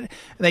they did it.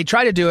 They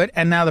tried to do it,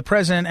 and now the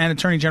president and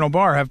Attorney General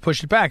Barr have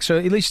pushed it back. So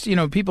at least,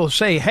 people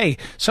say, hey,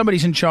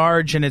 somebody's in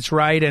charge, and it's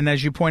right. And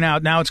as you point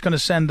out, now it's going to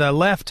send the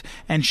left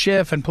and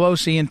Schiff and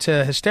Pelosi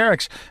into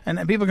hysterics. And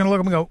people are going to look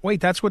up and go, wait,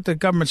 that's what the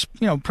government's,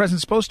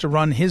 president's supposed to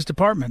run his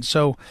department.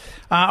 So,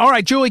 all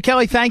right, Julie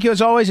Kelly, thank you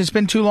as always. It's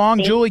been too long.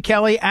 Thanks. Julie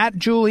Kelly at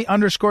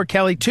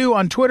Julie_Kelly2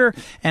 on Twitter,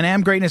 and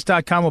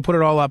amgreatness.com. We'll put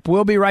it all up.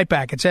 We'll be right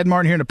back. It's Ed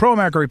Martin here in the Pro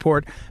America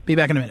Report. Be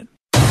back in a minute.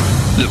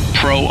 The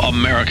Pro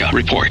America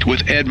Report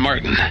with Ed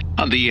Martin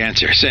on The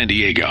Answer San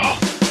Diego.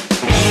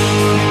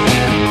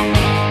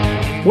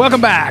 Welcome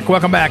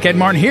back. Ed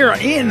Martin here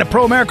in the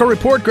Pro America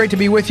Report. Great to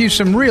be with you.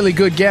 Some really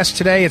good guests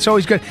today. It's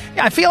always good.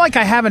 I feel like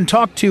I haven't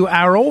talked to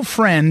our old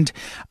friend,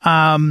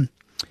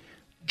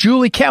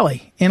 Julie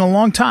Kelly, in a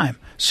long time.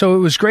 So it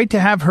was great to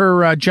have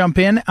her jump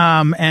in,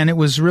 and it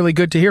was really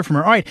good to hear from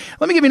her. All right,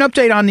 let me give you an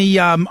update on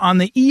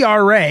the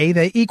ERA,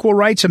 the Equal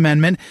Rights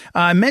Amendment.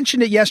 I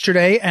mentioned it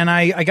yesterday, and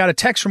I got a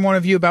text from one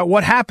of you about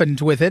what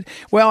happened with it.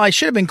 Well, I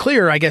should have been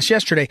clearer, I guess,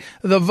 yesterday.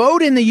 The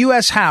vote in the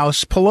U.S.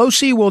 House,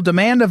 Pelosi will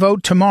demand a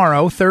vote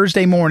tomorrow,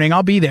 Thursday morning.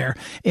 I'll be there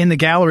in the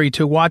gallery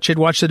to watch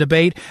the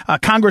debate.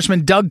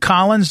 Congressman Doug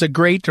Collins, the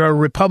great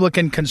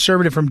Republican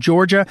conservative from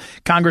Georgia,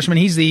 Congressman,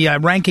 he's the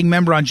ranking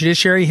member on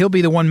Judiciary. He'll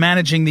be the one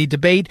managing the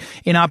debate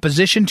in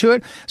opposition to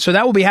it. So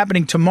that will be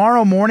happening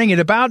tomorrow morning at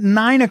about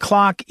 9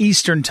 o'clock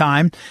Eastern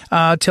time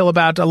till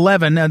about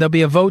 11. There'll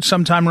be a vote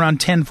sometime around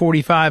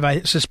 10:45,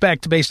 I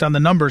suspect, based on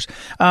the numbers.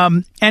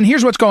 And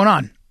here's what's going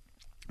on.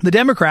 The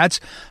Democrats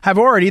have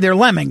they're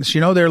lemmings,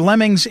 they're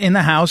lemmings in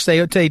the House.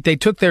 They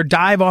took their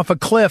dive off a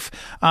cliff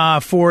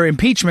for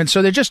impeachment,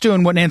 so they're just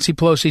doing what Nancy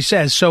Pelosi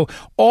says. So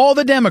all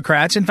the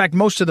Democrats, in fact,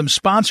 most of them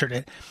sponsored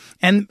it,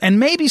 and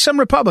maybe some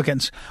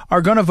Republicans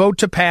are going to vote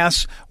to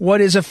pass what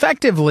is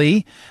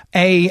effectively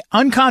an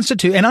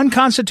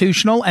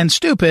unconstitutional and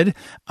stupid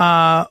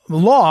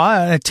law,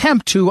 an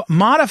attempt to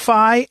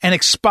modify an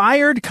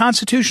expired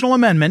constitutional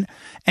amendment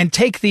and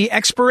take the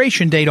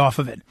expiration date off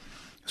of it.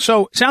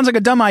 So sounds like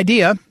a dumb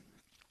idea,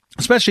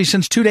 especially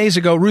since 2 days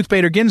ago, Ruth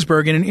Bader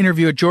Ginsburg, in an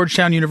interview at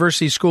Georgetown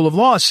University School of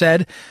Law,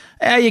 said,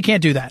 you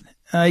can't do that.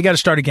 You got to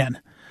start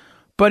again.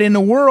 But in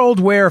the world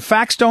where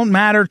facts don't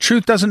matter,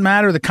 truth doesn't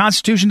matter, the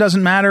Constitution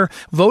doesn't matter,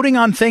 voting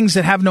on things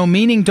that have no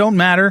meaning don't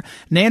matter,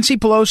 Nancy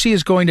Pelosi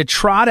is going to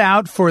trot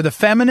out for the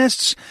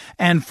feminists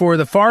and for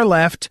the far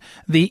left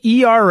the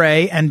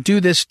ERA and do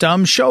this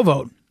dumb show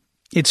vote.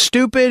 It's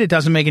stupid, it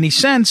doesn't make any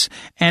sense,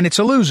 and it's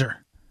a loser.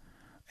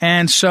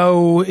 And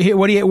so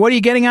what are you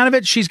getting out of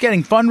it? She's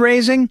getting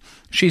fundraising.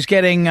 She's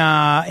getting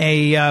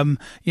an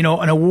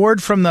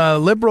award from the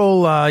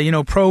liberal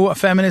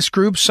pro-feminist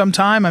groups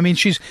sometime. I mean,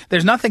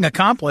 there's nothing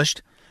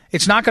accomplished.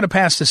 It's not going to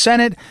pass the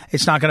Senate.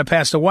 It's not going to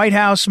pass the White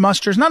House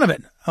musters. None of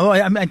it.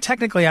 Although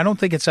technically, I don't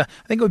think I think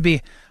it would be,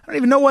 I don't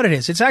even know what it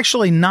is. It's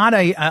actually not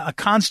a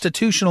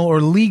constitutional or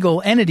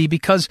legal entity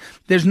because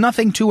there's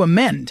nothing to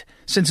amend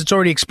since it's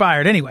already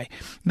expired. Anyway,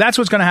 that's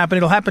what's going to happen.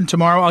 It'll happen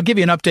tomorrow. I'll give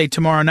you an update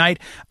tomorrow night.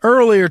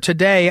 Earlier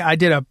today, I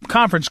did a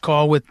conference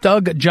call with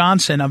Doug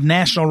Johnson of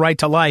National Right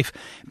to Life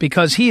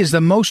because he is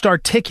the most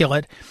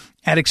articulate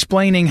at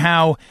explaining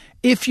how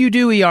if you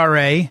do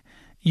ERA,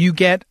 you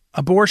get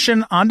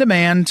abortion on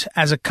demand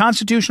as a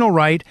constitutional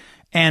right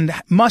and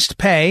must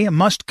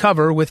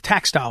cover with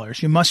tax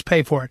dollars. You must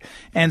pay for it.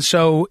 And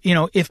so,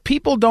 if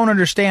people don't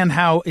understand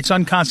how it's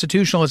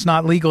unconstitutional, it's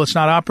not legal, it's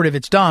not operative,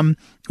 it's dumb,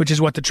 which is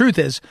what the truth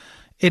is,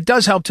 it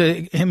does help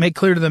to make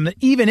clear to them that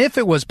even if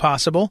it was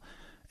possible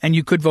and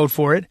you could vote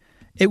for it,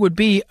 it would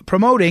be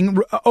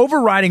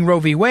overriding Roe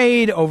v.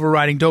 Wade,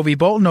 overriding Doe v.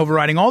 Bolton,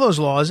 overriding all those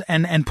laws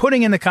and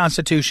putting in the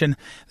Constitution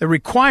the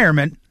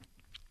requirement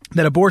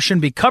that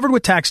abortion be covered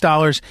with tax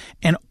dollars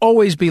and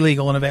always be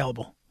legal and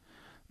available.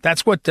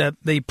 That's what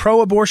the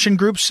pro-abortion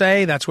groups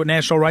say. That's what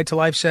National Right to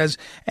Life says.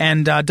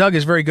 And Doug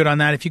is very good on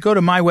that. If you go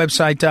to my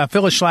website,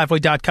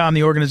 phyllisschlafly.com,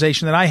 the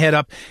organization that I head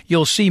up,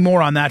 you'll see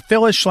more on that.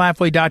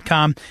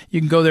 phyllisschlafly.com. You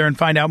can go there and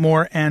find out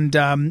more and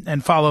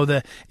follow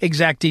the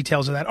exact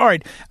details of that. All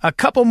right, a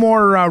couple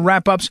more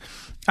wrap-ups.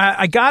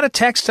 I got a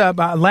text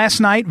last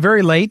night,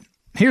 very late.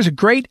 Here's a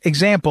great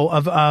example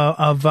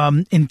of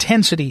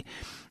intensity.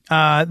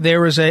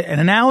 There was an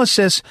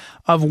analysis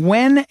of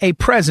when a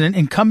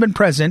incumbent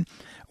president,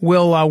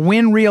 will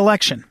win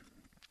re-election.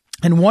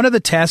 And one of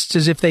the tests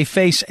is if they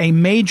face a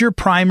major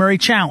primary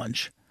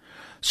challenge.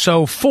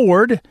 So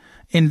Ford,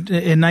 in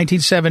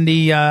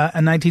 1970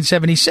 and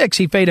 1976,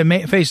 he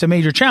faced a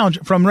major challenge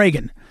from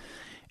Reagan.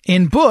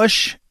 In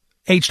Bush,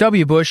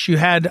 H.W. Bush, you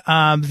had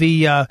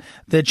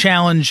the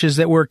challenges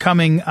that were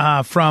coming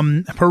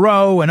from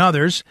Perot and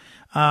others.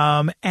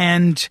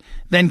 And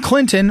then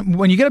Clinton,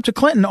 when you get up to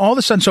Clinton, all of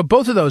a sudden, so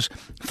both of those,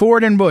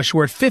 Ford and Bush,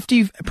 were at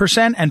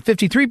 50% and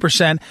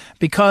 53%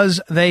 because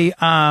they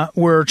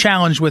were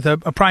challenged with a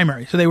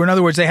primary. So they were, in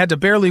other words, they had to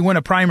barely win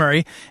a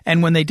primary.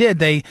 And when they did,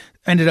 they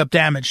ended up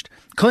damaged.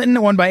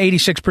 Clinton won by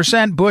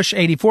 86%, Bush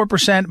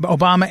 84%,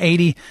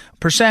 Obama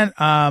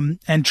 80%,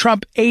 and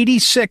Trump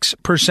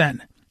 86%.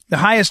 The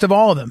highest of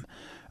all of them,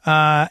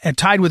 and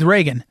tied with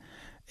Reagan,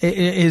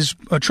 is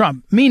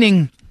Trump.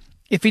 Meaning,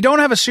 if you don't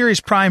have a serious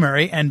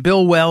primary, and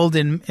Bill Weld,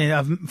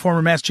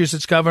 former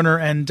Massachusetts governor,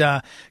 and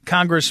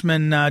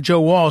Congressman Joe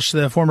Walsh,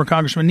 the former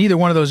congressman, neither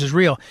one of those is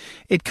real.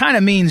 It kind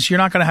of means you're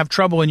not going to have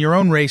trouble in your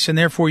own race, and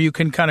therefore you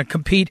can kind of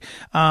compete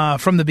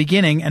from the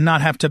beginning and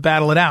not have to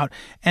battle it out.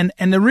 And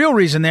the real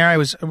reason there, I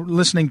was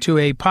listening to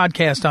a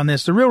podcast on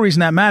this, the real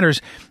reason that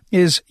matters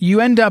is you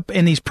end up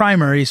in these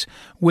primaries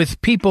with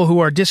people who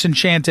are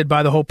disenchanted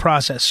by the whole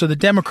process. So the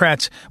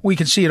Democrats, we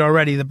can see it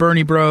already, the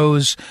Bernie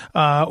bros,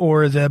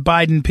 or the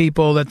Biden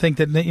people that think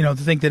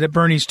that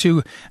Bernie's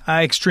too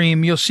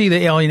extreme. You'll see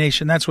the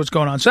alienation. That's what's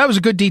going on. So that was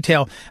a good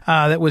detail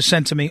that was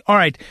sent to me. All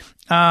right.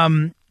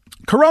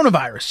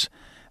 Coronavirus.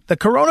 The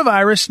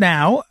coronavirus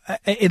now,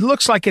 it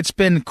looks like it's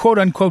been quote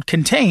unquote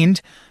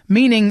contained,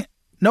 meaning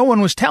no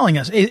one was telling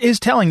us, is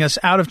telling us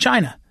out of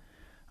China.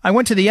 I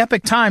went to the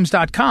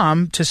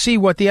EpicTimes.com to see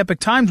what the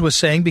Epic Times was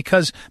saying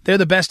because they're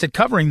the best at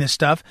covering this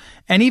stuff.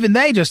 And even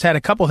they just had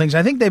a couple things.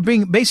 I think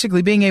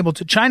China's being able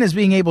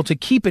to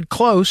keep it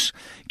close,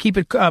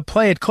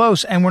 play it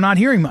close, and we're not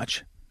hearing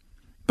much.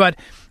 But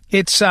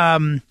it's,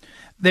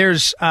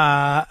 there's,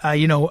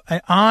 an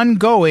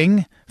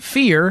ongoing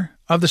fear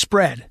of the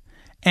spread.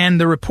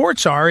 And the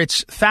reports are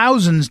it's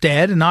thousands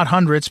dead, not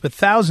hundreds, but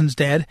thousands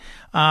dead,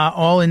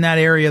 all in that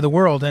area of the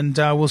world. And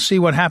we'll see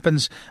what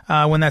happens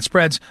when that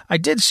spreads. I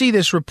did see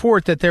this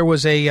report that there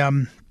was a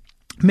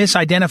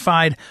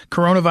misidentified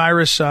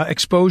coronavirus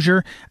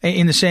exposure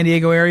in the San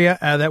Diego area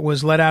that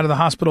was let out of the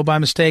hospital by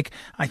mistake.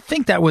 I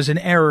think that was an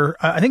error.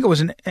 I think it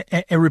was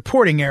a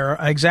reporting error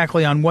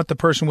exactly on what the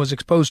person was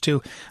exposed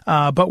to,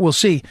 but we'll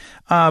see.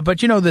 But,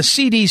 the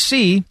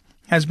CDC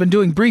has been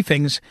doing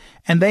briefings,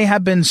 and they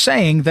have been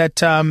saying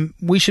that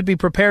we should be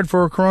prepared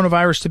for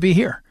coronavirus to be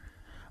here.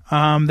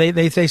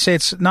 They say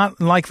it's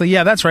not likely.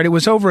 Yeah, that's right. It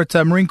was over at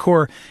Marine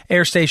Corps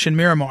Air Station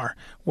Miramar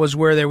was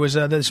where there was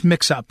this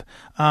mix-up.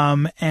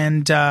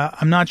 And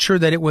I'm not sure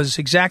that it was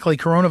exactly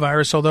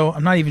coronavirus, although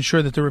I'm not even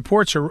sure that the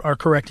reports are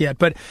correct yet.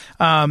 But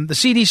the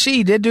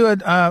CDC did do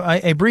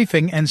a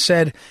briefing and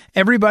said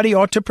everybody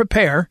ought to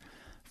prepare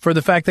for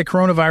the fact that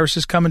coronavirus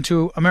is coming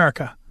to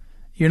America.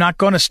 You're not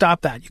going to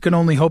stop that. You can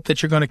only hope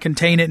that you're going to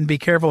contain it and be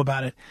careful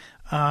about it,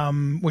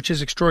 which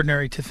is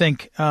extraordinary to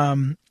think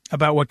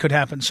about what could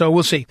happen. So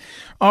we'll see.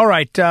 All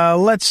right,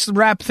 let's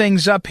wrap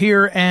things up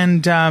here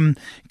and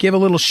give a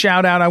little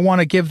shout out. I want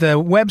to give the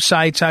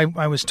websites.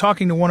 I was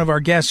talking to one of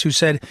our guests who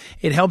said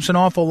it helps an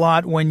awful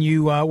lot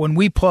when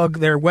we plug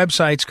their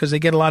websites because they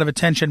get a lot of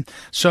attention.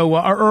 So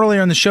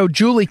earlier in the show,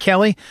 Julie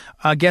Kelly,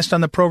 guest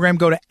on the program,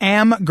 go to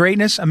Am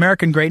Greatness,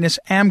 American Greatness,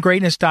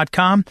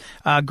 amgreatness.com.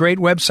 Great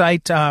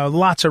website.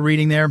 Lots of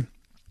reading there. In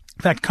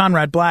fact,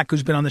 Conrad Black,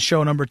 who's been on the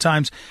show a number of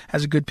times,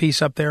 has a good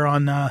piece up there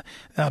on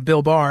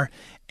Bill Barr.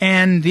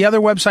 And the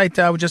other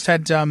website, we just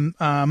had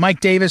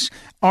Mike Davis,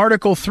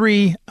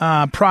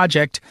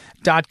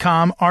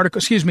 article3project.com, .org,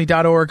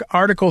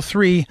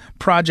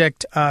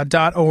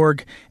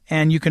 article3project.org,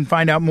 and you can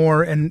find out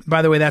more. And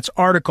by the way, that's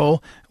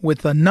article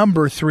with the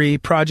number 3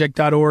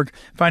 project.org.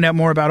 Find out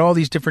more about all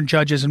these different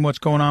judges and what's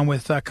going on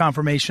with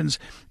confirmations.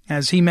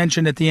 As he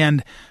mentioned at the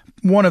end,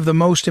 one of the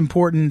most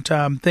important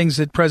things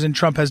that President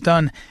Trump has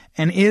done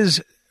and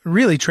is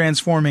really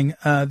transforming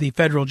the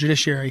federal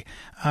judiciary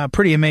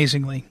pretty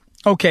amazingly.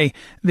 Okay,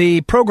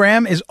 the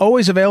program is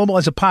always available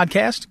as a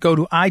podcast. Go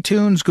to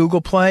iTunes, Google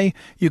Play.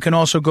 You can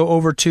also go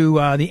over to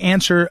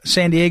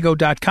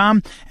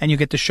theanswersandiego.com, and you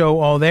get the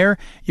show all there.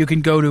 You can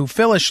go to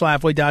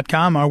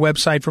phyllisschlafly.com, our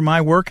website for my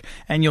work,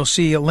 and you'll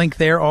see a link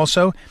there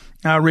also.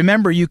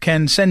 Remember, you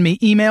can send me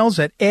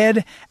emails at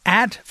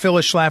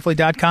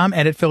ed@phyllisschlafly.com,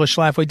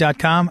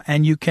 ed@phyllisschlafly.com,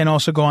 and you can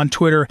also go on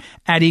Twitter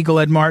at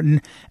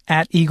EagleEdMartin,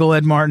 at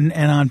EagleEdMartin,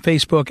 and on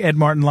Facebook, Ed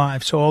Martin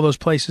Live. So all those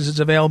places it's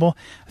available.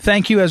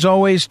 Thank you, as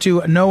always,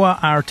 to Noah,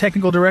 our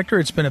technical director.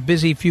 It's been a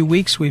busy few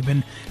weeks. We've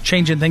been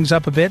changing things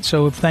up a bit,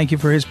 so thank you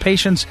for his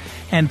patience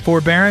and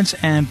forbearance,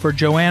 and for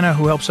Joanna,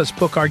 who helps us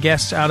book our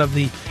guests out of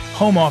the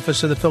home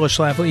office of the Phyllis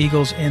Schlafly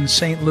Eagles in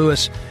St.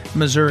 Louis,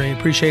 Missouri.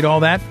 Appreciate all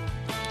that.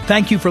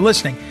 Thank you for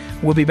listening.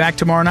 We'll be back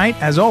tomorrow night.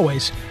 As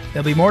always,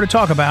 there'll be more to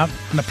talk about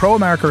on the Pro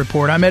America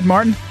Report. I'm Ed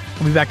Martin.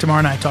 We'll be back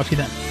tomorrow night. Talk to you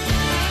then.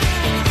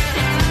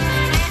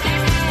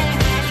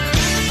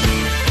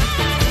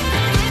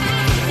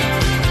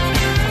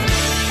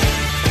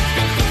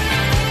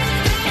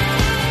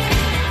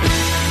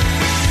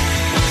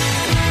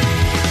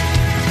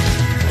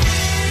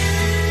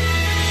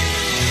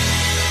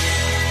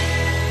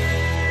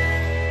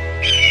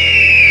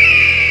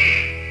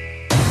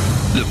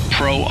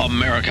 Pro Pro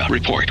America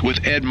Report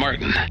with Ed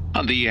Martin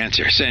on The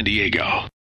Answer San Diego.